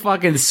looked like a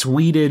fucking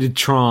sweeted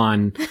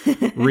Tron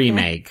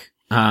remake.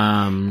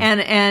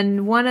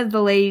 And one of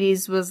the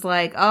ladies was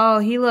like, "Oh,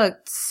 he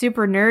looked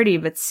super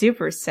nerdy but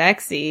super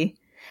sexy,"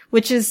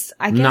 which is,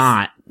 I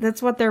guess,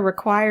 that's what they're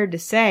required to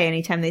say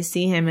anytime they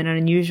see him in an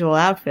unusual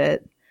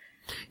outfit.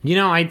 You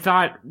know, I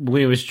thought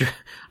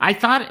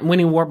when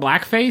he wore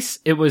blackface,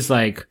 it was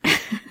like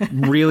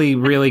really,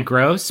 really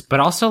gross, but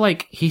also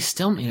like he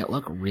still made it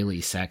look really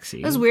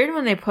sexy. It was weird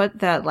when they put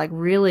that like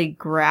really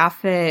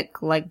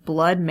graphic like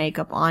blood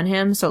makeup on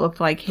him, so it looked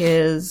like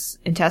his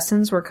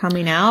intestines were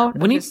coming out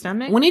of his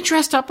stomach. When he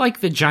dressed up like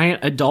the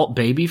giant adult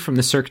baby from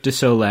the Cirque du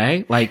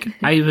Soleil, like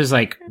I was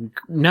like,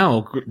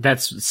 no,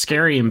 that's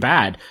scary and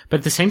bad. But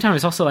at the same time,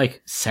 it's also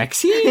like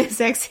sexy.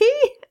 Sexy.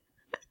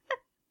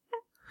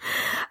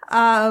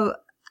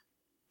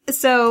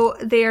 So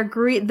they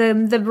agree.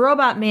 The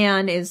robot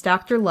man is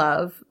Dr.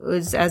 Love,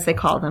 as they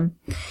call them,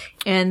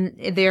 and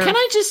and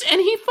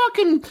he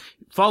fucking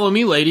follow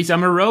me, ladies.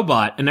 I'm a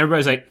robot, and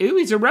everybody's like, ooh,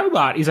 he's a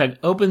robot. He's like,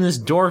 open this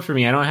door for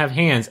me. I don't have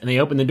hands, and they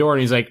open the door,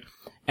 and he's like,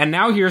 and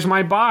now here's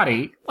my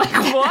body. Like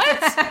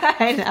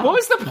what? I know. What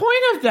was the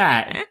point of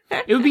that?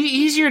 It would be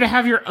easier to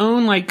have your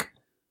own like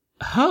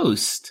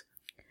host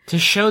to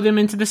show them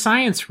into the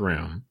science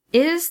room.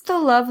 Is the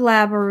Love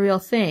Lab a real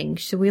thing?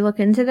 Should we look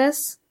into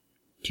this?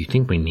 Do you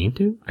think we need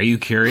to? Are you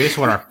curious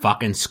what our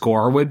fucking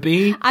score would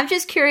be? I'm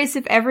just curious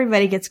if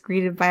everybody gets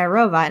greeted by a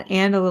robot,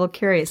 and a little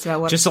curious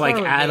about what. Just to like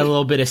add a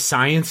little bit of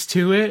science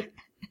to it.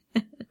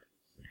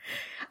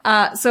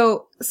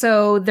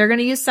 So they're going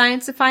to use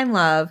science to find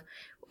love,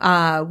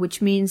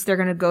 which means they're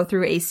going to go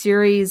through a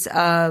series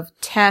of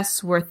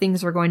tests where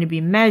things are going to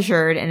be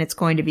measured, and it's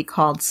going to be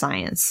called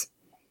science.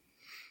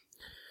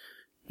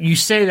 You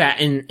say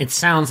that and it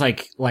sounds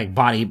like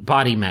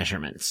body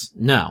measurements.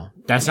 No,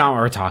 that's not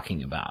what we're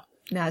talking about.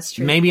 No, that's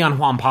true. Maybe on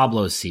Juan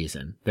Pablo's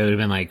season, they would have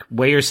been like,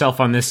 weigh yourself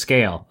on this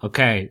scale.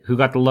 Okay, who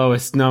got the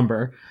lowest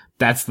number?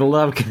 That's the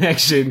love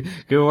connection.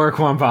 Good work,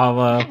 Juan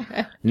Pablo.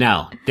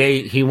 No,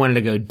 he wanted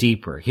to go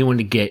deeper. He wanted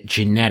to get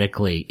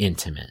genetically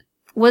intimate.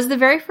 Was the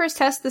very first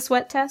test the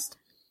sweat test?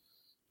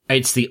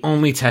 It's the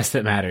only test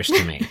that matters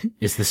to me,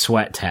 is the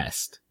sweat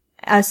test.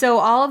 So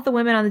all of the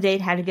women on the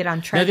date had to get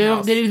on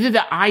treadmills. They did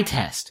the eye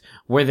test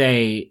where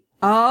they...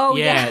 Oh,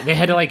 yeah. They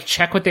had to like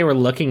check what they were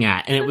looking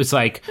at. And it was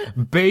like,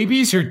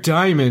 babies or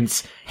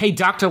diamonds? Hey,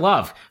 Dr.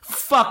 Love,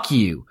 fuck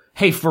you.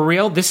 Hey, for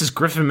real? This is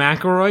Griffin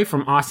McElroy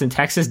from Austin,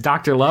 Texas.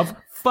 Dr. Love,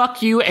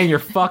 fuck you and your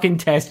fucking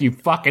test, you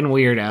fucking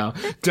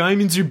weirdo.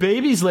 Diamonds or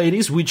babies,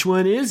 ladies? Which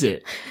one is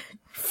it?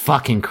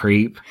 Fucking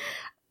creep.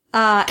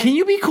 Can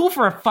you be cool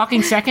for a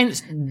fucking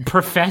second,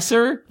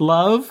 Professor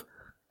Love?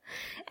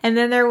 And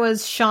then there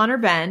was Sean or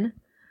Ben.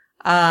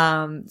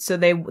 So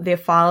they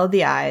followed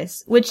the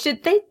eyes, which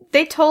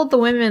they told the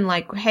women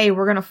like, hey,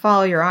 we're going to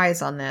follow your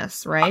eyes on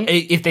this, right?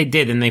 If they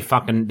did, then they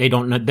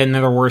don't know, then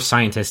they're the worst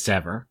scientists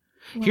ever.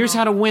 Well, here's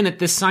how to win at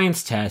this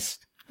science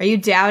test. Are you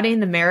doubting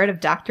the merit of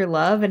Dr.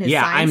 Love and his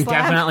science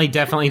lab? I'm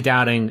definitely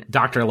doubting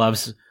Dr.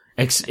 Love's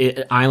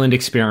island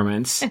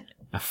experiments.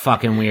 A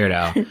fucking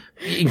weirdo.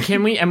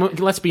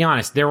 Let's be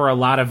honest, there were a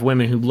lot of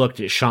women who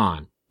looked at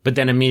Sean. But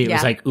then immediately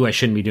was like, ooh, I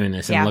shouldn't be doing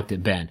this, and looked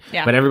at Ben.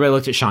 Yeah. But everybody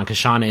looked at Sean, because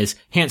Sean is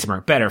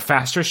handsomer, better,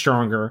 faster,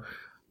 stronger,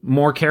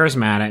 more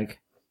charismatic.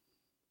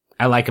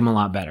 I like him a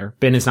lot better.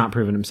 Ben has not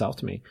proven himself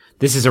to me.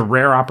 This is a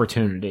rare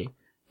opportunity,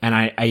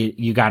 and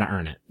you gotta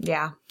earn it.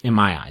 Yeah. In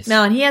my eyes.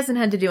 No, and he hasn't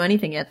had to do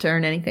anything yet to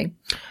earn anything.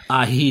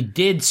 He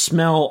did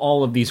smell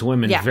all of these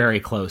women very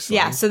closely.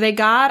 Yeah, so they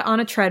got on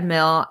a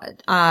treadmill,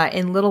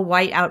 in little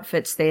white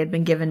outfits they had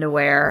been given to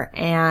wear,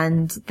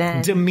 and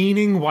then...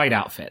 Demeaning white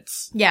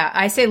outfits. Yeah,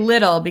 I say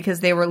little because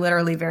they were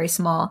literally very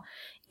small.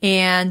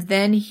 And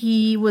then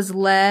he was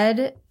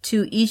led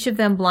to each of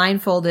them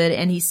blindfolded,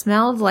 and he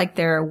smelled like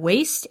their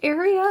waist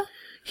area.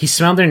 He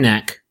smelled their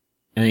neck,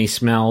 and he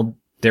smelled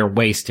their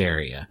waist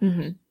area.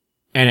 Mm-hmm.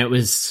 And it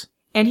was...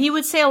 And he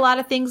would say a lot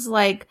of things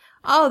like,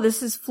 oh,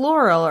 this is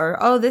floral, or,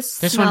 oh, this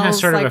smells one has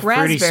sort of like a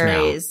fruity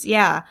raspberries. Smell.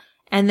 Yeah.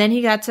 And then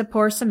he got to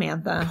poor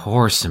Samantha.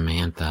 Poor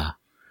Samantha.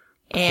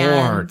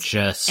 And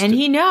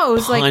he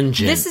knows, pungent.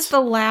 Like, this is the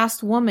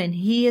last woman.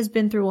 He has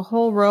been through a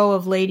whole row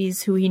of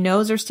ladies who he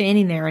knows are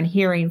standing there and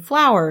hearing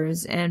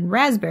flowers and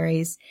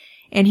raspberries.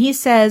 And he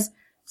says,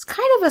 it's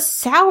kind of a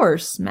sour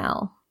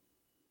smell.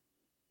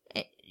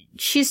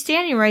 She's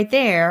standing right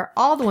there.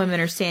 All the women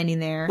are standing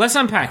there. Let's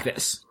unpack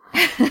this.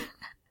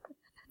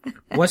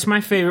 What's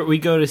my favorite? We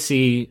go to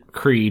see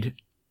Creed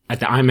at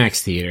the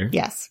IMAX theater.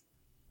 Yes.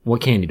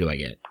 What candy do I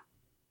get?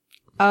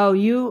 Oh,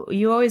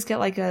 you always get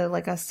like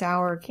a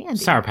sour candy.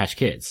 Sour Patch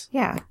Kids.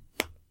 Yeah.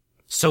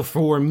 So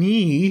for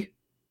me,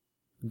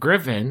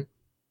 Griffin,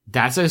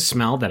 that's a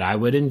smell that I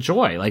would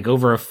enjoy. Like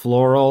over a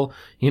floral,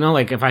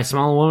 like if I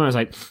smell a woman, I was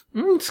like,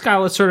 it's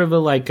got sort of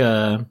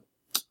got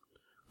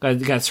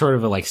sort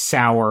of a like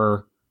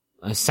sour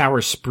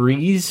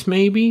sprees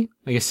maybe,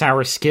 like a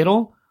sour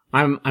Skittle.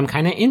 I'm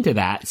kind of into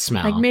that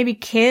smell. Like maybe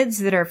kids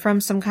that are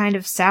from some kind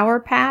of Sour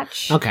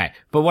Patch. Okay,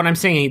 but what I'm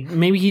saying,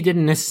 maybe he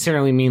didn't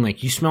necessarily mean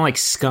like, you smell like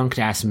skunked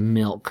ass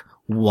milk.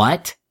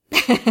 What?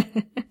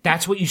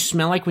 That's what you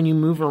smell like when you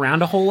move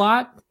around a whole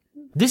lot?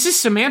 This is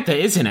Samantha,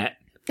 isn't it?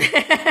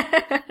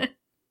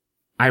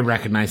 I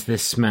recognize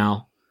this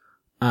smell.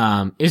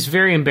 It's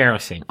very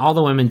embarrassing. All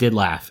the women did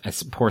laugh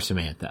at poor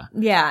Samantha.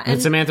 Yeah.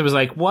 And Samantha was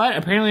like, what?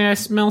 Apparently I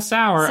smell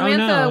sour.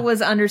 Samantha oh no.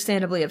 was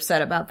understandably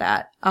upset about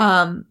that.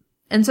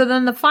 And so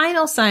then the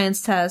final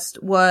science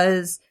test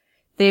was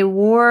they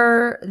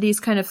wore these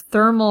kind of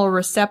thermal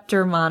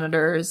receptor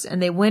monitors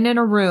and they went in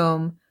a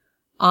room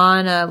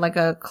on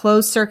a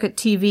closed circuit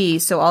TV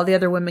so all the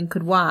other women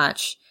could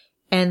watch.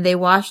 And they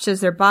watched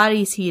as their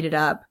bodies heated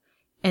up.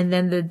 And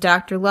then the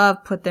Dr.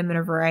 Love put them in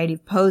a variety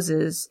of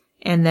poses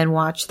and then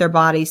watched their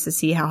bodies to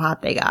see how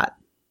hot they got.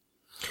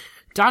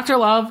 Dr.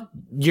 Love,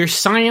 your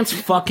science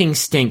fucking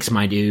stinks,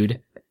 my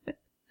dude.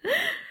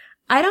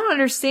 I don't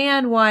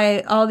understand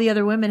why all the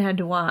other women had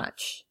to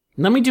watch.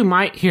 Let me do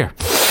here.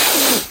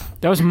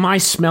 That was my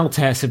smell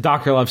test of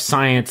Dr. Love's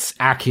science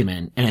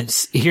acumen. And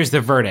here's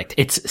the verdict.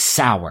 It's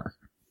sour.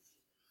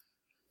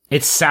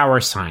 It's sour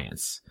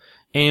science.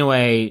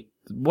 Anyway,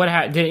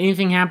 did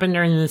anything happen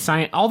during the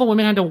science? All the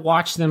women had to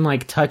watch them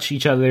like touch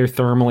each other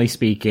thermally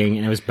speaking,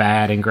 and it was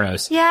bad and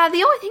gross. Yeah,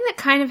 the only thing that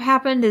kind of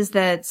happened is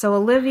that so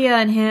Olivia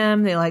and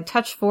him, they like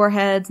touched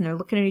foreheads and they're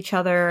looking at each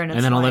other, and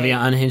then Olivia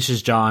unhinged her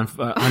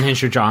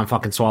jaw and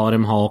fucking swallowed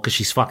him whole because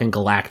she's fucking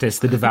Galactus,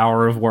 the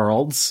devourer of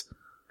worlds.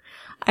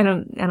 I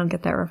don't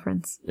get that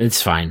reference.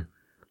 It's fine.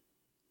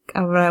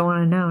 But I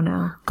want to know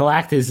now.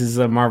 Galactus is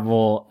a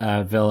Marvel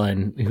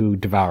villain who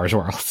devours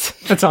worlds.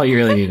 That's all you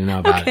really need to know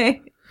about it.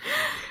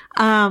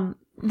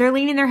 They're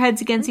leaning their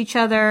heads against each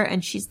other,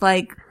 and she's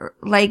like,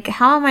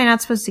 how am I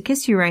not supposed to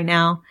kiss you right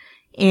now?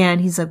 And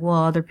he's like,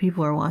 well, other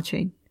people are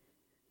watching.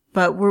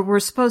 But we're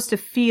supposed to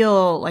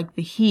feel like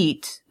the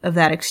heat of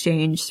that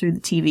exchange through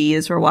the TV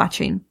as we're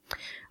watching.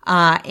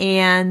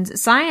 And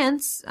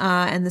science,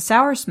 and the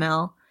sour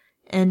smell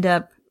end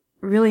up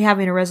really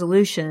having a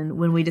resolution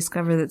when we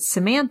discover that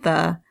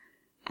Samantha,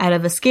 out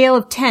of a scale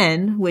of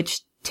 10,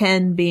 which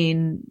 10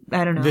 being,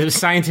 I don't know. The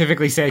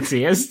scientifically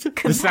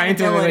sexiest. The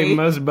scientifically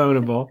most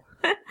bonable.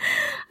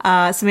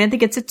 Samantha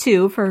gets a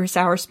 2 for her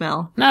sour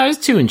smell. No, it was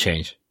 2 and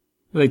change.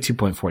 Like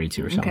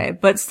 2.42 or something. Okay,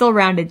 but still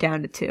rounded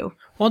down to 2.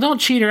 Well, don't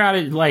cheat her out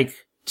of,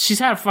 she's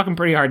had a fucking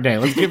pretty hard day.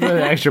 Let's give her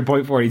the extra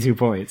 0.42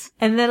 points.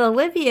 And then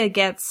Olivia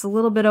gets a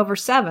little bit over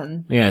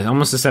 7. Yeah,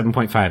 almost a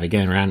 7.5.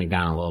 Again, rounding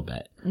down a little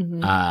bit.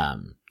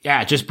 Mm-hmm.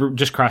 Yeah, just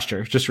crushed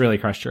her. Just really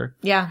crushed her.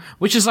 Yeah.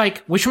 Which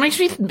makes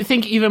me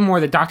think even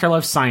more that Dr.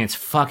 Love's science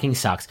fucking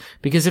sucks.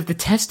 Because if the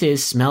test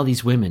is smell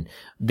these women,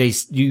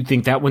 you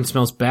think that one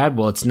smells bad,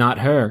 well, it's not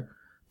her.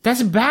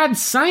 That's bad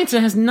science.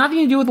 It has nothing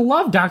to do with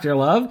love, Dr.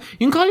 Love.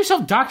 You can call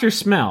yourself Dr.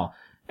 Smell.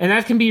 And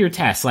that can be your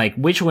test. Like,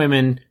 which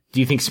women do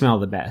you think smell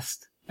the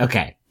best?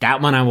 Okay,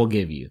 that one I will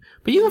give you.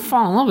 But you can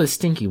fall in love with a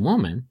stinky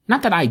woman.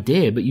 Not that I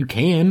did, but you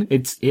can.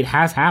 It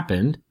has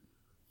happened.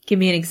 Give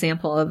me an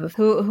example of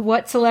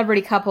what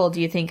celebrity couple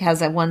do you think has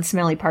that one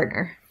smelly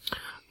partner?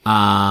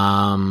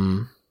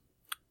 I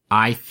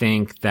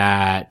think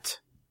that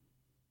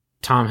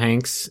Tom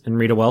Hanks and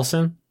Rita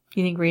Wilson.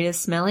 You think Rita's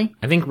smelly?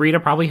 I think Rita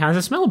probably has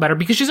a smell better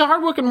because she's a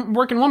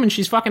hard-working woman.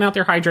 She's fucking out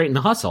there hydrating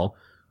the hustle.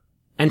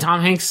 And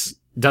Tom Hanks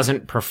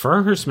doesn't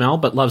prefer her smell,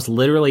 but loves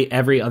literally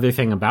every other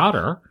thing about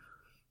her.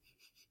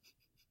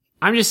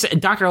 I'm just saying,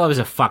 Dr. Love is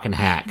a fucking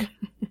hack.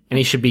 And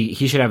he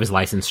should have his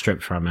license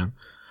stripped from him.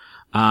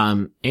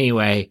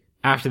 Anyway,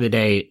 after the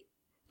date,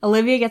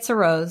 Olivia gets a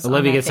rose.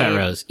 Olivia gets that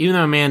rose. Even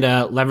though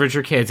Amanda leveraged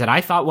her kids, what I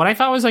thought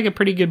was like a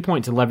pretty good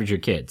point to leverage your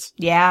kids.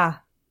 Yeah.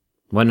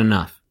 Wasn't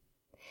enough.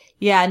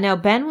 Yeah, no,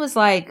 Ben was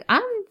like,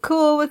 I'm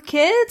cool with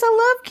kids.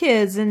 I love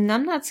kids and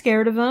I'm not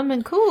scared of them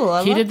and cool.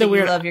 I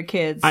love your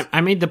kids.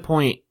 I made the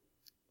point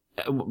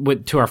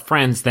to our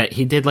friends that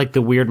he did like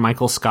the weird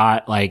Michael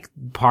Scott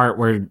part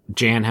where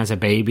Jan has a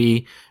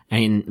baby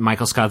and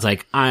Michael Scott's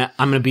like, I'm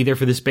gonna be there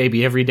for this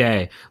baby every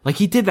day. Like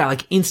he did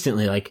that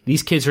instantly. Like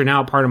these kids are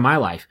now a part of my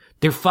life.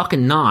 They're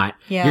fucking not.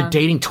 Yeah. You're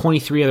dating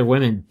 23 other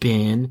women,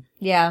 Ben.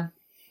 Yeah.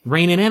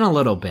 Rein it in a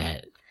little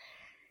bit.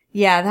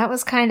 Yeah, that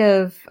was kind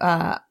of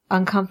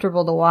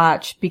uncomfortable to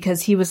watch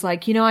because he was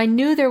like, I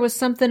knew there was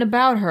something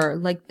about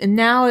her. And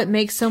now it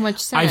makes so much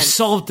sense.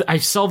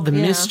 I've solved the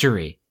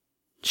mystery.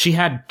 She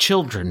had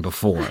children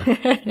before.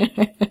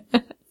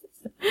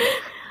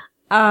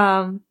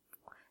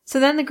 So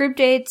then the group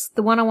dates,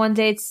 the one-on-one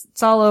dates,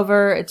 it's all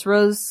over. It's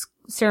rose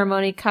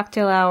ceremony,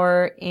 cocktail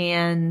hour,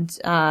 and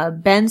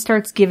Ben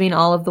starts giving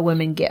all of the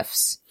women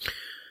gifts.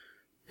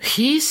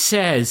 He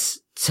says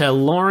to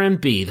Lauren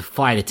B., the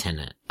flight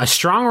attendant,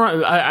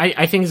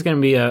 I think is going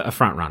to be a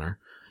front runner.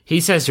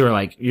 He says to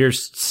her, you're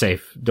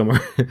safe. Don't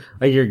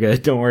worry. You're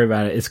good. Don't worry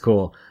about it. It's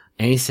cool.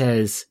 And he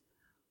says,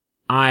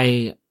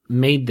 I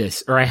made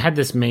this, or I had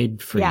this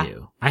made for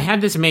you. I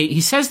had this made.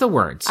 He says the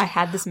words. I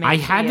had this made I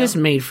had this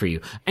made for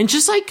you. And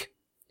just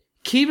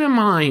keep in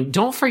mind,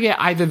 don't forget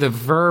either the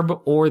verb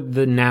or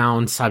the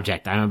noun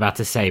subject I'm about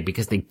to say,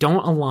 because they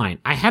don't align.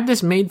 I had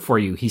this made for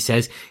you, he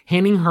says,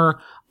 handing her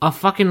a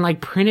fucking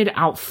like printed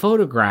out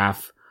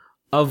photograph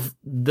of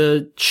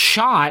the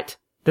shot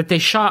that they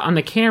shot on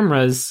the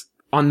cameras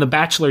on the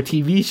Bachelor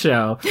TV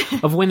show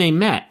of when they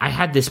met. I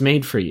had this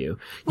made for you.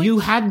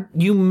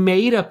 You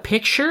made a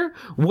picture?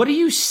 What are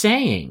you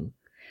saying?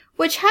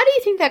 Which, how do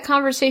you think that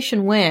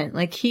conversation went?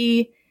 Like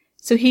he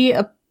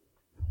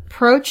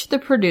approached the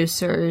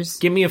producers.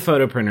 Give me a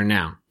photo printer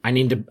now. I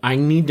need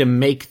to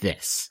make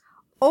this.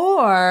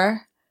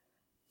 Or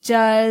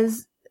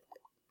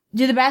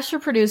do the Bachelor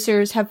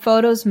producers have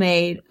photos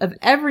made of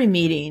every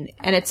meeting,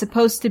 and it's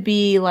supposed to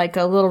be like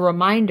a little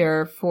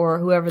reminder for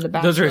whoever the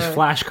Bachelor... Those are his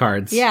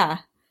flashcards. Yeah.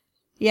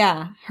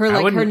 Yeah.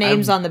 Her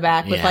name's on the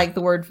back with like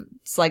the word,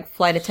 it's like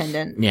flight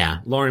attendant. Yeah.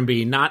 Lauren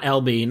B, not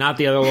LB, not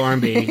the other Lauren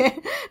B.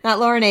 Not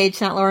Lauren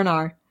H, not Lauren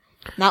R.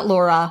 Not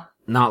Laura.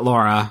 Not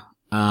Laura.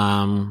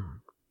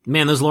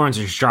 Man, those Laurens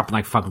are just dropping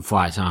like fucking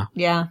flies, huh?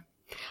 Yeah.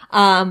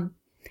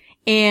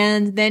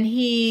 And then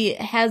he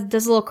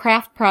does a little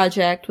craft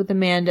project with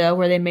Amanda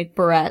where they make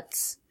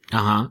barrettes.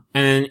 Uh-huh.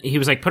 And then he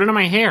was like, put it in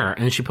my hair.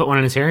 And then she put one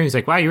in his hair. And he's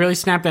like, wow, you really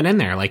snapped that in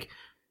there. Like,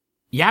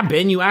 yeah,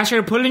 Ben, you asked her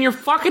to put it in your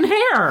fucking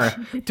hair.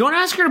 Don't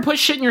ask her to put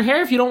shit in your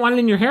hair if you don't want it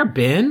in your hair,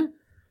 Ben.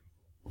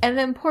 And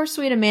then poor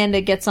sweet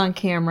Amanda gets on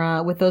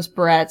camera with those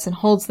barrettes and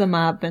holds them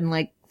up and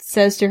like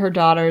says to her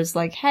daughters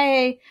like,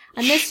 hey,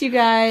 I miss you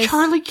guys.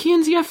 Charlie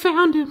Kinsey, I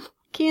found him.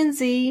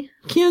 Kinsey,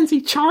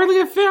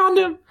 Charlie, I found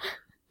him.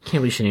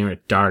 Can't believe she named her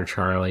daughter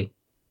Charlie.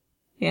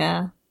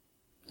 Yeah.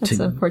 That's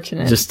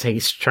unfortunate. Just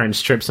trying to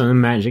strip some of the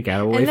magic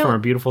away from our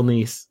beautiful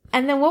niece.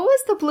 And then what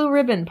was the blue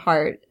ribbon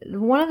part?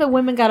 One of the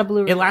women got a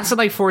blue ribbon. It lasted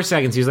like 4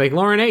 seconds. He was like,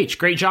 Lauren H.,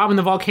 great job in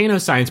the volcano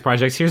science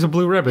projects. Here's a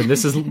blue ribbon.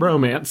 This is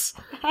romance.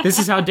 This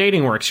is how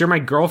dating works. You're my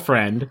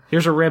girlfriend.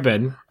 Here's a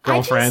ribbon,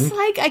 girlfriend.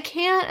 I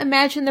can't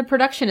imagine the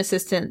production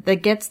assistant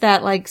that gets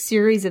that like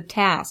series of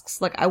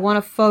tasks. Like, I want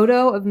a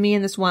photo of me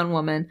and this one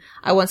woman.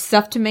 I want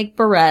stuff to make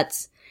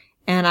barrettes.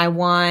 And I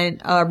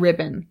want a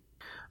ribbon.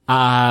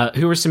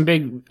 Who were some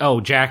big...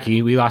 Oh,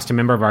 Jackie. We lost a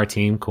member of our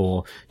team.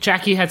 Cool.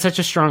 Jackie had such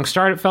a strong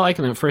start, it felt like,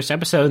 in the first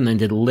episode, and then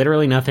did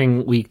literally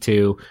nothing week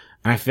 2.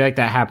 And I feel like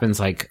that happens,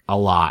 like, a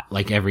lot,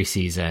 like, every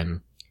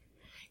season.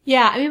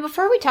 Yeah, I mean,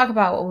 before we talk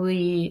about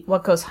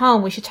what goes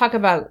home, we should talk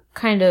about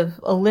kind of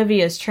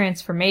Olivia's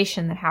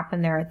transformation that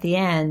happened there at the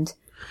end.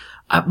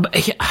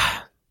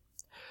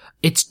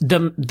 It's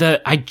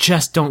I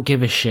just don't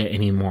give a shit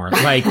anymore.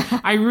 Like,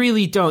 I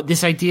really don't.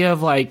 This idea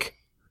of like,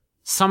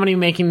 somebody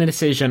making the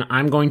decision,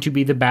 I'm going to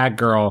be the bad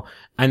girl.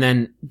 And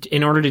then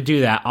in order to do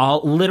that,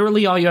 all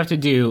you have to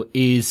do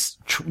is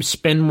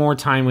spend more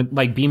time with,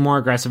 like, be more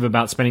aggressive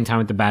about spending time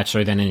with the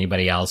Bachelor than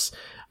anybody else.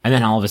 And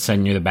then all of a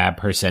sudden you're the bad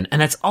person.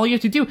 And that's all you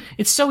have to do.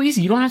 It's so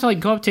easy. You don't have to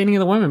like go up to any of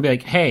the women and be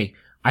like, hey,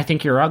 I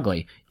think you're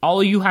ugly.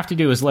 All you have to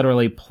do is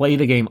literally play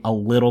the game a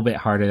little bit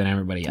harder than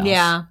everybody else.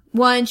 Yeah.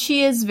 Well, and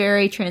she is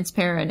very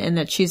transparent in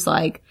that she's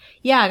like,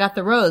 yeah, I got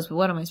the rose, but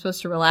what am I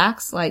supposed to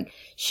relax? Like,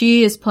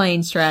 she is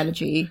playing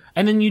strategy.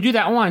 And then you do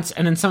that once,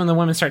 and then some of the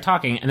women start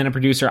talking, and then a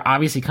producer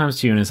obviously comes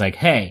to you and is like,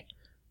 hey,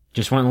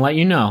 just want to let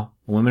you know,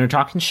 women are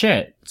talking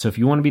shit. So if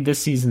you want to be this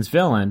season's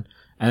villain,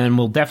 and then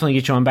we'll definitely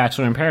get you on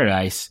Bachelor in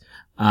Paradise,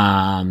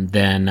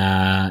 then,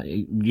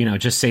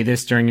 just say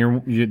this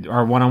during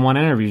our one-on-one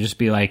interview. Just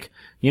be like,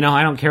 I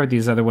don't care what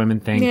these other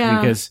women think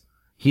because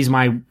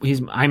I'm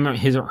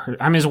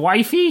his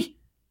wifey.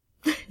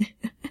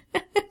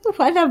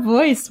 Why that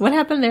voice? What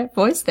happened to that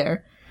voice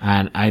there?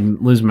 I'm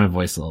losing my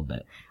voice a little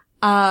bit.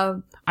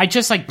 I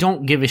just like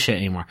don't give a shit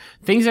anymore.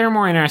 Things that are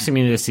more interesting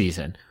to me this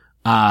season.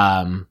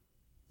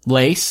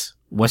 Lace,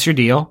 what's your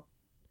deal?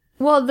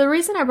 Well, the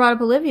reason I brought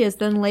up Olivia is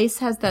then Lace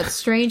has that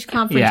strange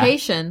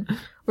confrontation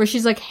where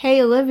she's like,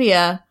 hey,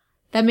 Olivia,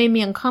 that made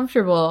me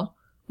uncomfortable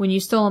when you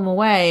stole him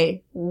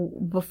away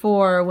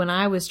before when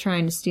I was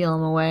trying to steal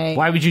him away.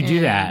 Why would you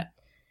do that?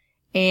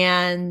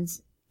 And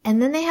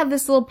then they have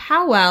this little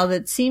powwow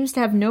that seems to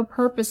have no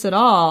purpose at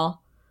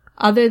all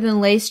other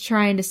than Lace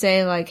trying to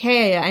say like,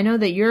 hey, I know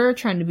that you're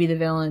trying to be the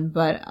villain,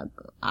 but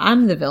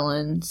I'm the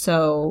villain,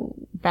 so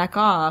back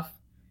off.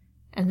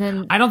 And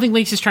then I don't think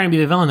Lace is trying to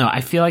be the villain though.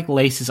 I feel like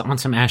Lace is on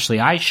some Ashley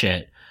I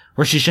shit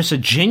where she's just a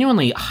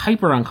genuinely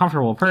hyper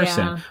uncomfortable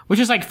person, which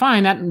is like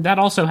fine. That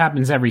also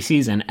happens every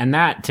season. And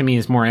that to me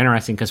is more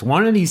interesting because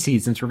one of these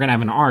seasons we're going to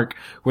have an arc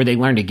where they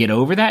learn to get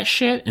over that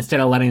shit instead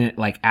of letting it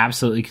like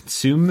absolutely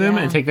consume them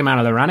and take them out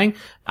of the running.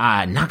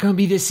 Not going to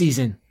be this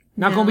season.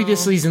 Not going to be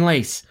this season,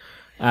 Lace.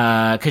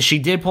 Cause she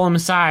did pull him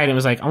aside and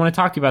was like, I want to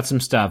talk to you about some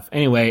stuff.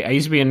 Anyway, I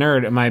used to be a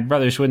nerd and my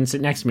brothers wouldn't sit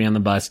next to me on the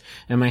bus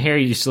and my hair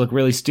used to look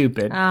really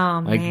stupid.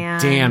 Oh, like,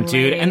 man. damn, Lace.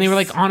 dude. And they were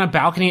like on a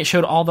balcony. It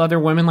showed all the other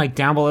women like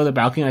down below the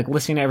balcony, like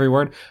listening to every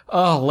word.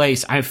 Oh,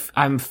 Lace,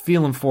 I'm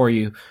feeling for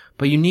you,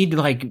 but you need to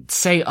like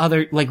say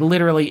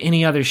literally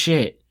any other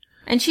shit.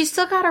 And she's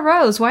still got a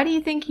rose. Why do you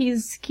think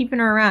he's keeping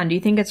her around? Do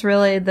you think it's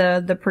really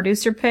the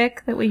producer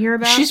pick that we hear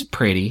about? She's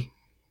pretty.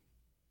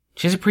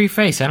 She has a pretty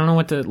face. I don't know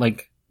what to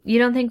like. You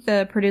don't think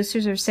the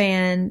producers are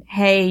saying,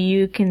 hey,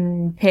 you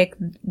can pick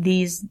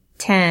these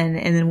 10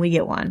 and then we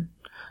get one?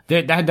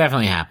 That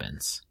definitely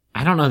happens.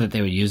 I don't know that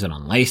they would use it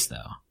on Lace,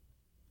 though.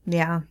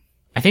 Yeah.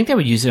 I think they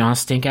would use it on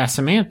stink-ass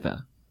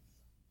Samantha.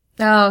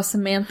 Oh,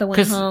 Samantha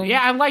went home.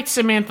 Yeah, I liked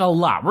Samantha a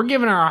lot. We're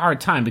giving her a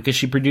hard time because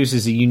she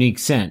produces a unique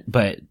scent,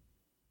 but...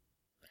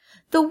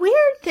 The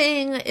weird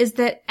thing is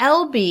that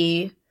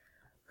LB,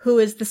 who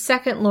is the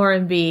second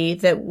Lauren B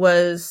that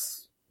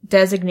was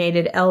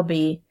designated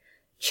LB,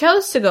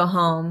 chose to go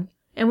home,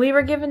 and we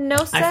were given no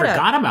setup. I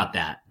forgot about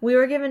that. We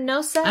were given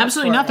no setup.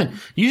 Absolutely for nothing. it.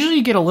 Usually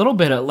you get a little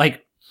bit of,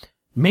 like,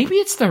 maybe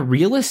it's the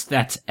realest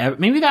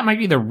maybe that might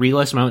be the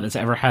realest moment that's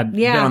ever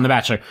been on The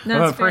Bachelor.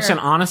 That's of a person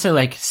fair. honestly,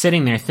 like,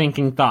 sitting there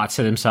thinking thoughts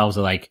to themselves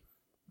of, like,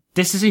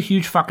 this is a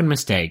huge fucking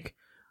mistake.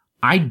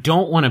 I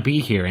don't want to be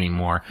here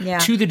anymore. Yeah.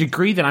 To the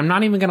degree that I'm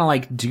not even gonna,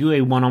 like, do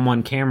a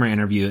one-on-one camera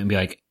interview and be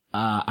like,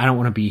 I don't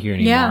want to be here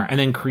anymore. Yeah. And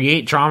then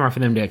create drama for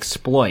them to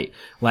exploit.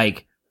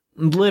 Like,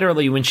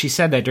 literally, when she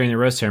said that during the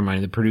rose ceremony,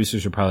 the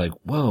producers were probably like,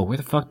 whoa, where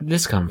the fuck did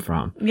this come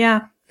from?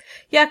 Yeah.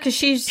 Yeah, because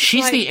she's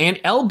like, the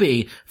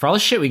LB, for all the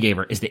shit we gave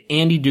her, is the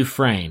Andy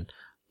Dufresne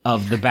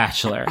of The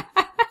Bachelor.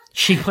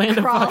 She planned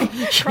to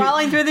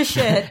crawling through the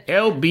shit.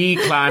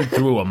 LB climbed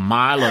through a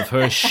mile of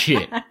her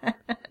shit.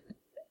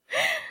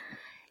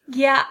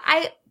 Yeah,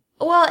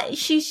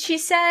 she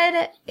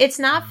said it's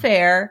not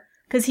fair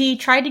because he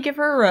tried to give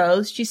her a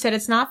rose. She said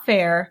it's not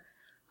fair.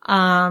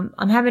 I'm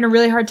having a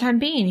really hard time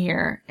being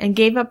here, and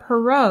gave up her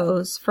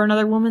rose for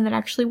another woman that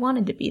actually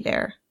wanted to be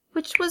there,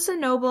 which was a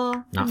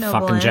noble. Not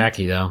noble fucking end.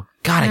 Jackie, though.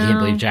 God, I can't No.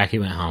 believe Jackie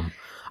went home.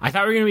 I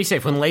thought we were going to be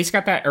safe. When Lace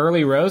got that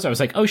early rose, I was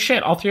like, oh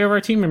shit, all 3 of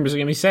our team members are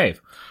going to be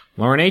safe.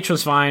 Lauren H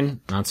was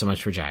fine. Not so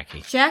much for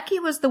Jackie. Jackie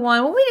was the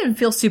one. Well, we didn't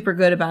feel super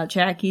good about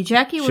Jackie.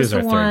 Jackie She was was the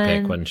our third one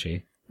pick, wasn't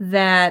she?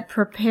 that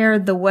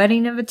prepared the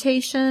wedding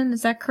invitation.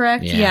 Is that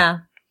correct? Yeah.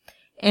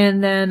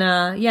 And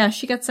then,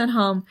 she got sent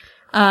home.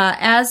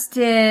 As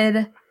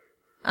did,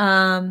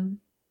 who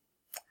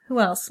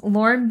else?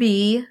 Lauren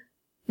B.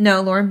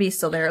 No, Lauren B's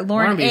still there.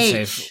 Lauren B's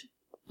H. safe.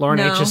 Lauren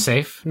No. H is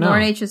safe? No.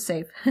 Lauren H is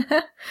safe.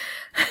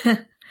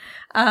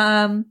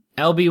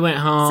 LB went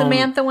home.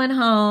 Samantha went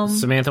home.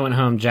 Samantha went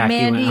home. Jackie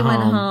Mandy went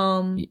went home.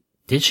 home.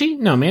 Did she?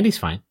 No, Mandy's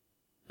fine.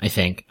 I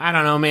think. I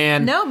don't know,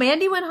 man. No,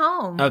 Mandy went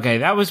home.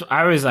 Okay, I was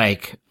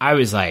like,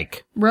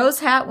 Rose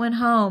Hat went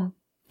home.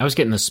 I was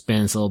getting the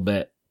spins a little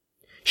bit.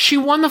 She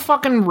won the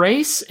fucking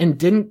race and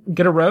didn't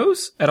get a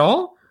rose at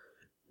all?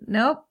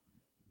 Nope.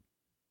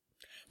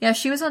 Yeah,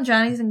 she was on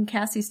Johnny's and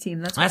Cassie's team.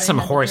 That's why That's they some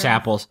had to horse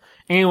draft. apples.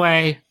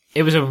 Anyway,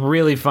 it was a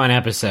really fun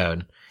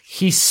episode.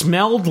 He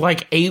smelled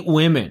like 8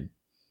 women.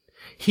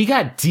 He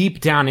got deep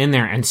down in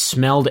there and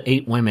smelled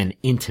 8 women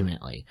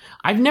intimately.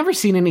 I've never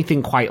seen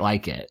anything quite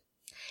like it.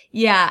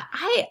 Yeah,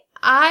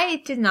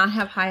 I did not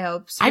have high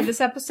hopes for I've-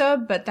 this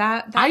episode, but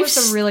that I've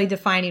was a really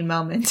defining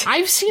moment.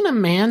 I've seen a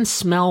man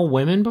smell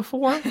women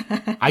before.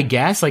 I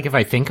guess, like, if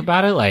I think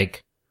about it,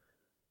 like,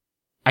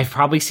 I've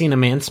probably seen a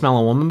man smell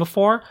a woman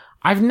before.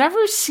 I've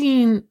never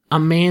seen a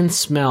man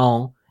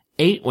smell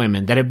 8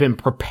 women that have been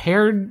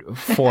prepared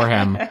for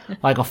him,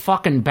 like a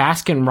fucking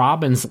Baskin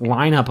Robbins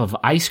lineup of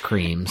ice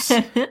creams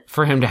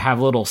for him to have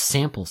little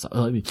samples.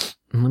 Let me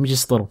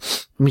just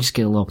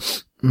get a little,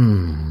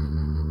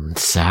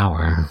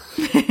 sour.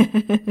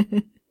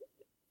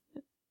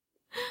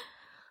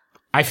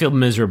 I feel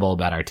miserable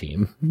about our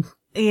team.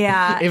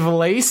 Yeah. If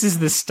Lace is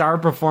the star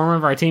performer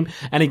of our team,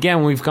 and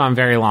again, we've gone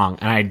very long,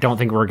 and I don't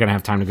think we're going to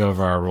have time to go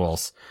over our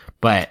rules,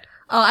 but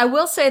Oh, I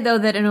will say though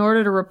that in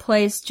order to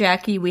replace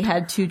Jackie, we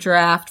had to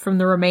draft from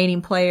the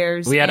remaining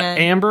players. we had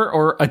Amber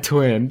or a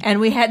twin. and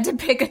we had to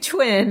pick a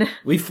twin.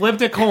 We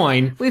flipped a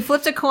coin. We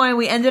flipped a coin.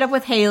 We ended up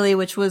with Haley,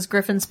 which was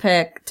Griffin's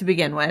pick to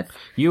begin with.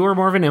 You were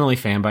more of an Emily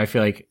fan, but I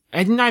feel like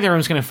neither of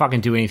them's going to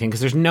fucking do anything because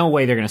there's no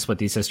way they're going to split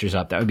these sisters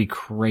up. That would be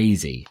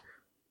crazy.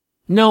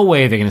 No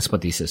way they're going to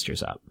split these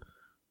sisters up.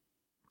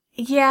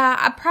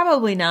 Yeah,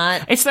 probably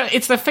not. It's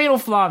the fatal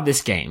flaw of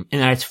this game, and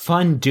that it's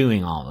fun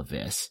doing all of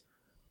this.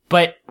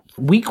 But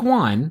week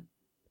 1,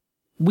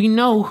 we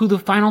know who the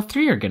final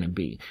 3 are going to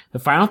be. The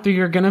final 3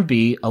 are going to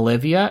be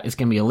Olivia. It's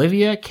going to be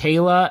Olivia,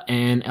 Kayla,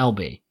 and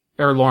LB.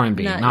 Or Lauren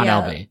B, not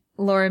yeah, LB.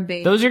 Lauren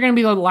B. Those are going to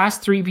be the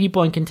last 3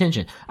 people in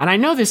contention. And I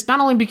know this not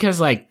only because,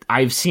 like,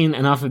 I've seen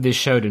enough of this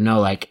show to know,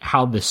 like,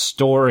 how the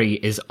story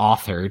is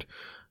authored,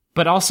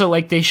 but also,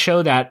 like, they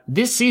show that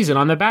this season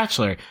on The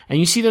Bachelor, and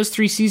you see those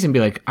 3 seasons be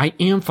like, I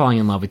am falling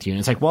in love with you. And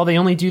it's like, well, they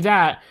only do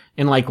that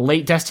in, like,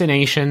 late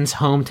destinations,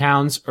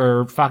 hometowns,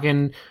 or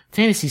fucking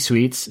fantasy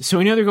suites. So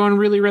we know they're going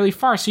really, really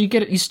far. So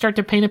you start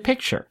to paint a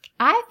picture.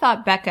 I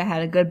thought Becca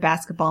had a good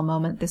basketball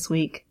moment this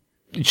week.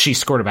 She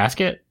scored a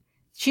basket?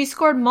 She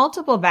scored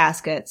multiple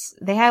baskets.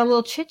 They had a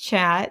little chit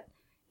chat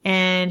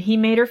and he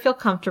made her feel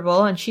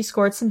comfortable and she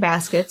scored some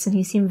baskets and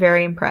he seemed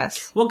very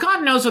impressed. Well,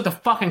 God knows what the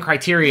fucking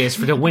criteria is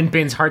for to win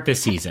Ben's heart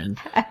this season.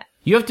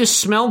 You have to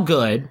smell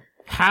good,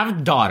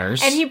 have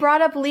daughters. And he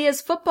brought up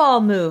Leah's football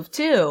move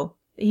too.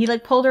 He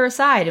like pulled her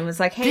aside and was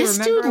like, hey, this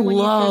remember dude when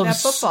you threw that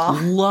loves football?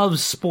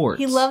 loves sports.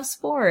 He loves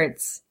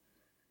sports.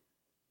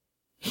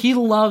 He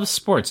loves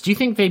sports. Do you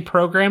think they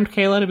programmed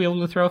Kayla to be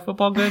able to throw a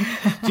football good?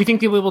 Do you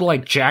think they'll be able to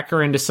like jack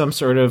her into some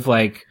sort of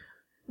like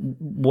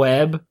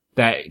web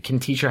that can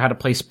teach her how to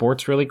play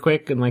sports really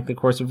quick in like the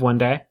course of one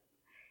day?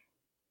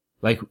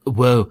 Like,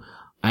 whoa,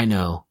 I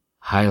know.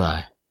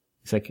 Highlight.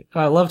 He's like,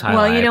 oh, I loved Highlight.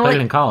 Well, you know I played what?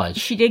 it in college.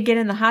 She did get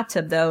in the hot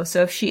tub, though,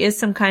 so if she is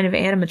some kind of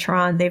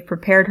animatron, they've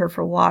prepared her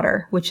for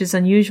water, which is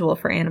unusual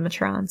for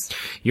animatrons.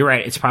 You're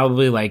right. It's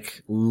probably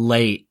like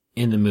late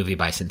in the movie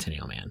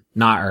Bicentennial Man,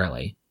 not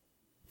early.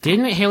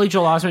 Didn't Haley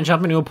Joel Osment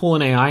jump into a pool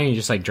in AI and he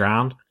just like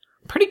drowned?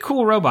 Pretty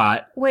cool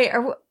robot. Wait,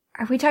 are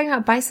we talking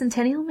about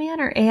Bicentennial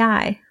Man or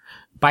AI?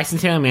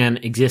 Bicentennial Man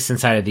exists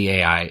inside of the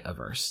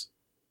AI-averse.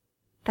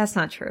 That's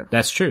not true.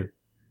 That's true.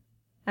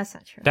 That's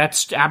not true.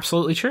 That's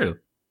absolutely true.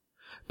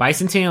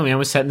 Bicentennial Man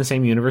was set in the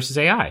same universe as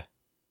AI.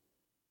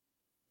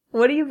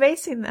 What are you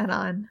basing that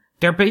on?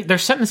 They're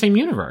set in the same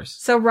universe.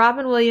 So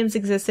Robin Williams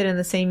existed in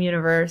the same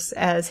universe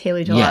as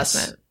Haley Joel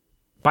Osment.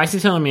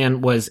 Bicentennial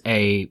Man was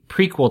a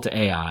prequel to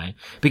AI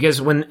because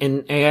when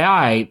in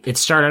AI it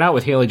started out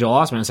with Haley Joel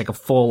Osment as like a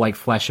full like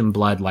flesh and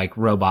blood like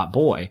robot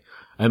boy.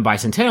 And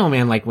Bicentennial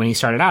Man, like when he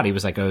started out, he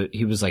was like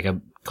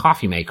a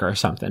coffee maker or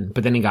something.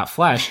 But then he got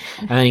flesh,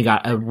 and then he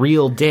got a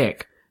real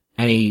dick,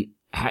 and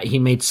he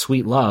made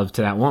sweet love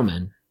to that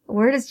woman.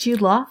 Where does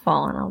Jude Law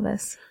fall in all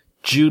this?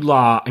 Jude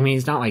Law, I mean,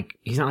 he's not like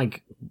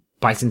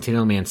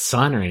Bicentennial Man's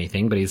son or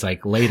anything, but he's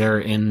like later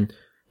in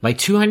like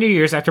 200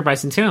 years after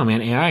Bicentennial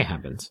Man, AI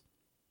happens.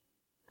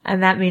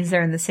 And that means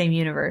they're in the same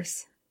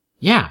universe.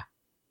 Yeah.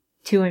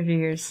 200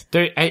 years.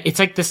 It's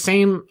like the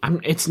same.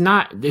 It's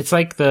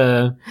like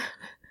the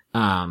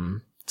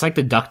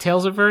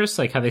DuckTales averse,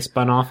 like how they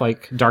spun off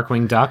like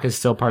Darkwing Duck is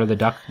still part of the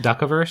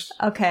Duckiverse.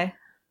 Okay.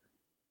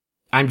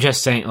 I'm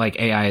just saying, like,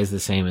 AI is the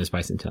same as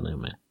Bicentennial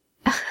Man.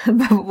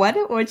 But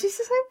what'd you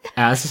say?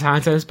 This is how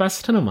it says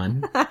Bicentennial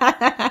Man.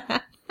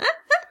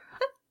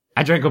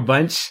 I drank a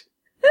bunch.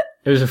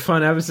 It was a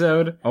fun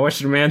episode. I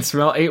watched a man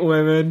smell 8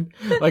 women,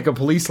 like a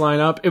police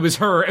lineup. It was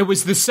her. It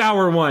was the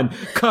sour one.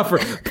 Cuff her.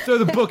 Throw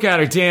the book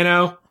at her,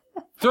 Dano.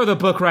 Throw the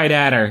book right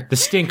at her. The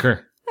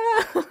stinker.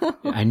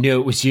 I knew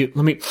it was you.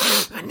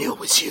 I knew it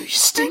was you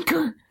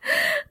stinker.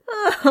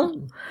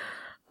 You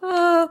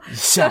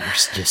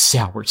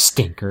sour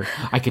stinker.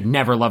 I could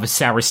never love a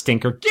sour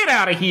stinker. Get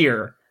out of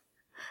here.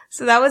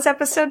 So that was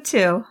episode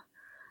 2.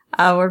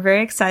 We're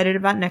very excited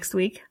about next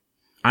week.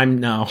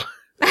 No.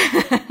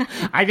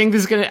 I think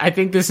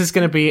this is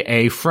gonna be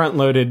a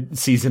front-loaded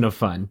season of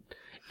fun.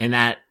 And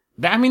that,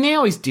 I mean, they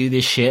always do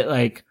this shit,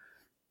 like,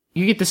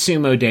 you get the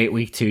sumo date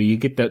week 2, you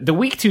get the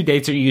week 2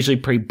 dates are usually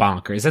pretty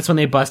bonkers. That's when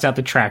they bust out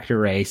the tractor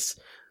race.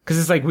 Cause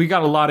it's like, we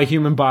got a lot of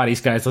human bodies,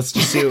 guys. Let's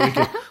just see what we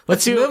can,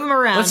 let's see, move them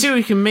around. Let's see what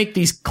we can make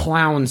these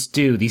clowns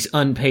do, these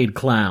unpaid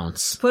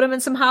clowns. Put them in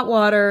some hot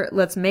water,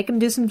 let's make them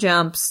do some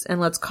jumps, and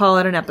let's call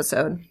it an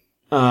episode.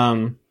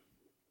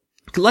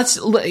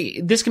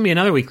 This can be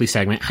another weekly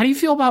segment. How do you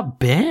feel about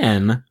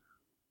Ben?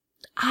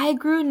 I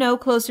grew no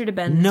closer to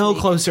Ben this No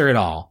week. closer at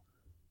all.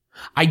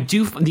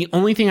 The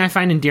only thing I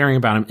find endearing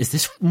about him is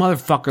this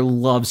motherfucker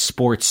loves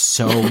sports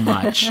so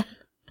much.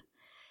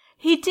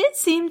 He did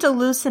seem to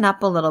loosen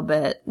up a little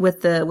bit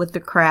with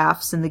the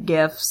crafts and the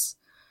gifts.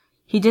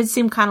 He did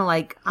seem kind of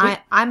like,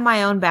 I'm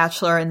my own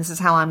bachelor and this is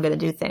how I'm going to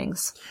do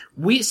things.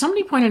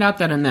 Somebody pointed out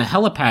that in the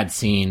helipad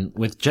scene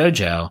with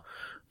JoJo,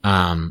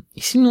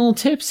 he seemed a little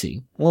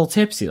tipsy.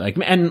 Like,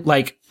 and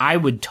like, I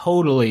would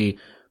totally,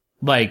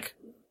 like,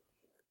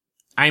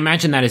 I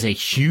imagine that is a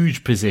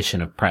huge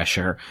position of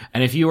pressure.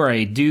 And if you are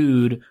a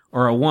dude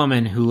or a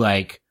woman who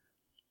like,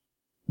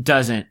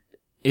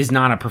 is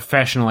not a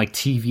professional, like,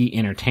 TV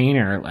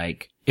entertainer,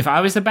 like, if I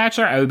was the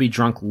Bachelor, I would be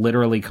drunk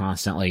literally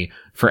constantly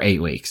for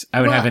 8 weeks.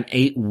 I would have an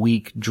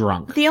 8-week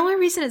drunk. The only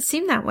reason it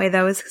seemed that way,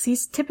 though, is because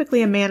he's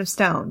typically a man of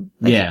stone.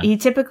 Like, yeah. He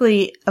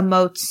typically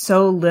emotes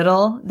so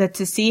little that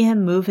to see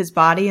him move his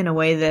body in a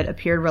way that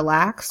appeared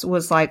relaxed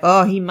was like,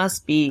 oh, he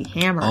must be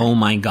hammered. Oh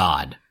my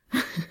God.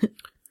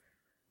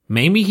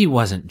 Maybe he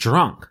wasn't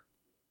drunk.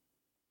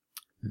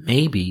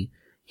 Maybe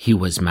he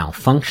was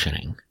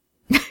malfunctioning.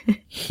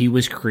 He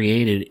was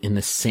created in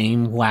the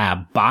same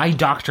lab by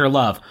Dr.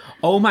 Love.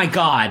 Oh my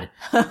God.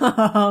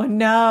 Oh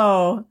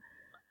no.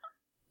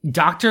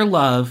 Dr.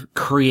 Love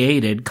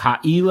created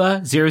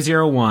Kaila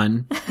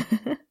 001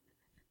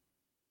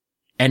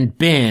 and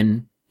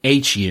Ben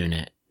H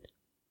Unit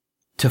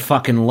to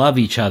fucking love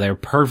each other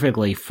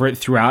perfectly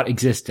throughout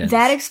existence.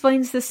 That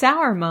explains the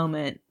sour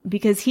moment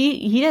because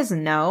he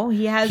doesn't know.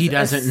 He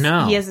doesn't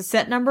know. He has a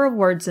set number of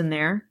words in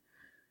there.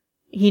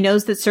 He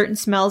knows that certain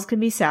smells can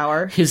be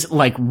sour. His,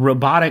 like,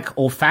 robotic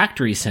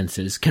olfactory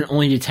senses can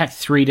only detect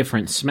 3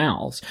 different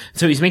smells.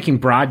 So he's making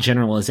broad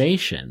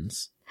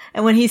generalizations.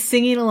 And when he's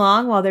singing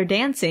along while they're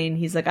dancing,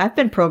 he's like, I've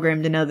been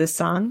programmed to know this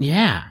song.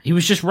 Yeah. He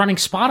was just running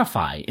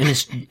Spotify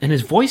in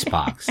his voice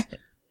box.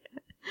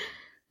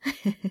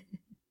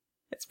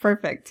 It's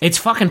perfect. It's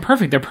fucking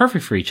perfect. They're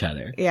perfect for each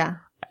other. Yeah.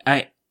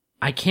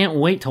 I can't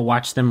wait to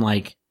watch them,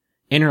 like,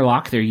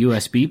 interlock their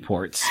USB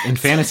ports in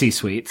fantasy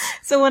suites.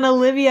 So when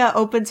Olivia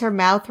opens her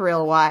mouth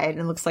real wide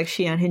and looks like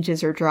she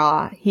unhinges her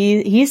jaw,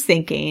 he's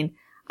thinking,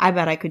 I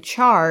bet I could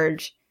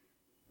charge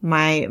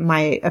my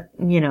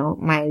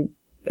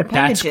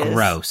appendages That's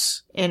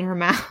gross. in her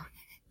mouth.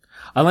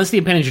 Unless the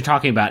appendage you're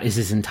talking about is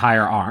his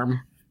entire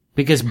arm.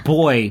 Because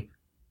boy,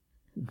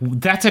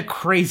 that's a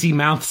crazy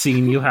mouth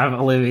scene you have,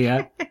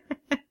 Olivia.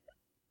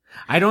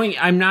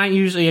 I'm not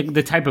usually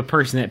the type of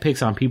person that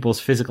picks on people's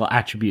physical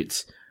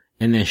attributes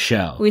in this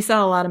show. We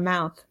saw a lot of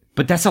mouth.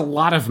 But that's a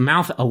lot of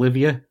mouth,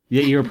 Olivia,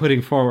 that you're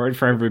putting forward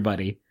for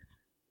everybody.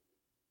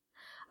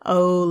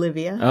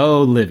 Olivia.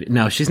 Oh, Olivia.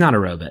 No, she's not a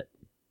robot.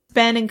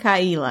 Ben and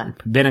Kaila.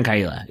 Ben and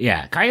Kaila.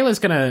 Yeah. Kaila's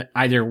gonna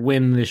either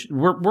win this.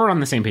 We're on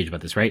the same page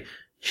about this, right?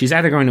 She's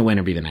either going to win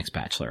or be the next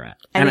Bachelorette.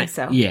 I think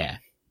so. Yeah.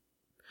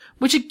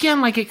 Which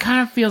again, like, it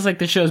kind of feels like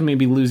the show's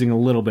maybe losing a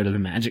little bit of the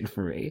magic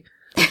for me.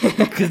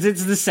 Because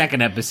it's the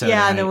second episode.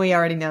 Yeah, right? no, we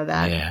already know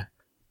that. Yeah.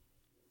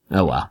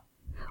 Oh, well.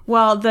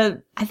 Well,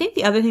 I think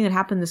the other thing that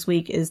happened this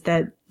week is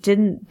that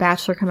didn't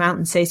Bachelor come out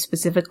and say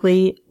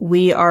specifically,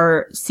 we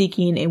are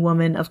seeking a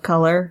woman of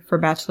color for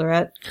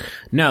Bachelorette?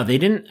 No, they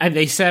didn't.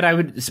 They said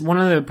one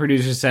of the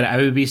producers said, I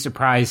would be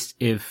surprised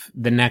if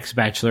the next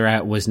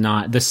Bachelorette was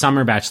not, the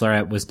summer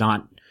Bachelorette was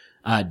not,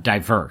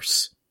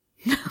 diverse.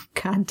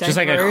 God, Just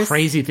like a diverse.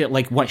 crazy thing.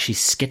 Like, what, she's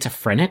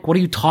schizophrenic? What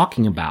are you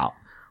talking about?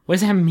 What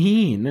does that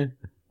mean?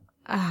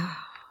 All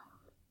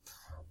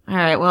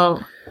right,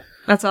 well,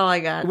 that's all I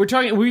got. We're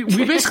talking, we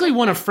basically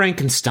want a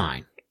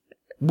Frankenstein.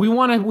 We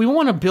want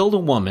to build a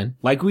woman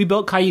like we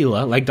built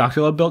Kaila, like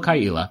Dr. Love built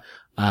Kaila,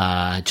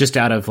 just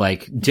out of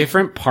like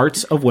different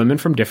parts of women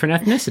from different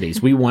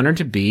ethnicities. We want her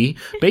to be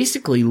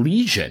basically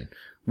Legion.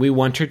 We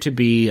want her to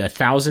be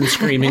 1,000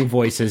 screaming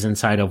voices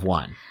inside of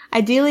one.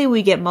 Ideally,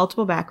 we get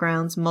multiple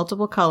backgrounds,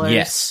 multiple colors.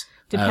 Yes.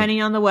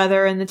 Depending on the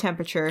weather and the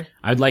temperature.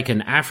 I'd like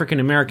an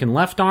African-American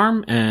left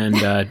arm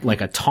and, like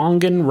a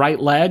Tongan right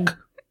leg.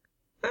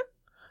 I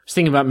was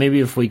thinking about maybe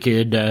if we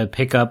could,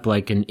 pick up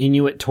like an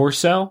Inuit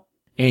torso.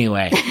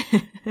 Anyway.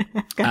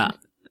 Now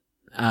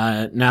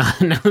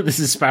this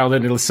is spiraled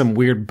into some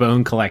weird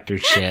bone collector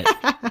shit.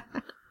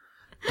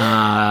 This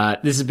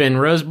has been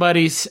Rose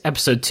Buddies,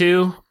 episode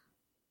 2.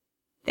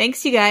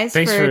 Thanks, you guys,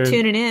 Thanks for for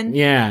tuning in.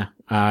 Yeah.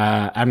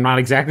 I'm not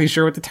exactly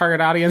sure what the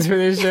target audience for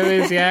this show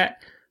is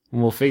yet.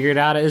 We'll figure it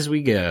out as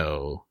we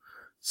go.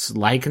 So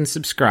like and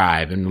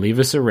subscribe and leave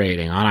us a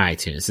rating on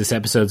iTunes. This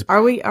episode's,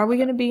 Are we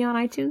going to be on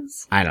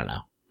iTunes? I don't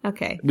know.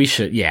 Okay. We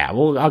should, yeah,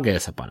 I'll get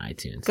us up on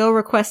iTunes. Go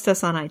request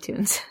us on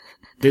iTunes.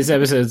 This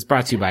episode is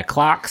brought to you by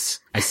clocks.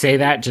 I say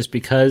that just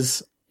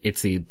because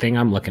it's the thing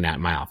I'm looking at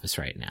in my office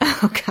right now.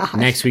 Oh, God.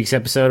 Next week's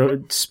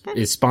episode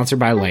is sponsored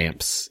by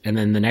lamps. And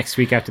then the next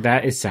week after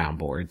that is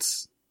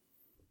soundboards.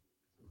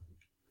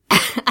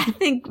 I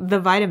think the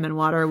vitamin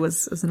water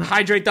was enough.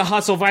 Hydrate the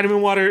hustle,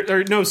 vitamin water,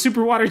 or no,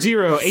 Super Water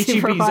Zero,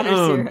 Super HEB's Water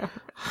own. Zero.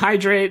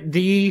 Hydrate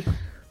the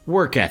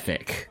work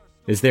ethic.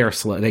 Is there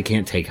they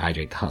can't take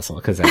Hydrate the hustle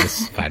because that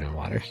is vitamin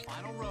water.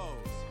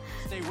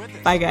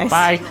 Bye, guys.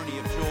 Bye. Spoiler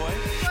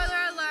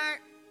alert.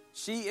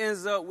 She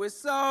ends up with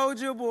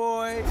Soulja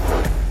Boy.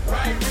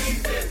 Right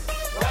reasons,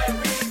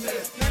 can't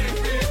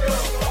be good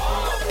for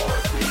all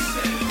for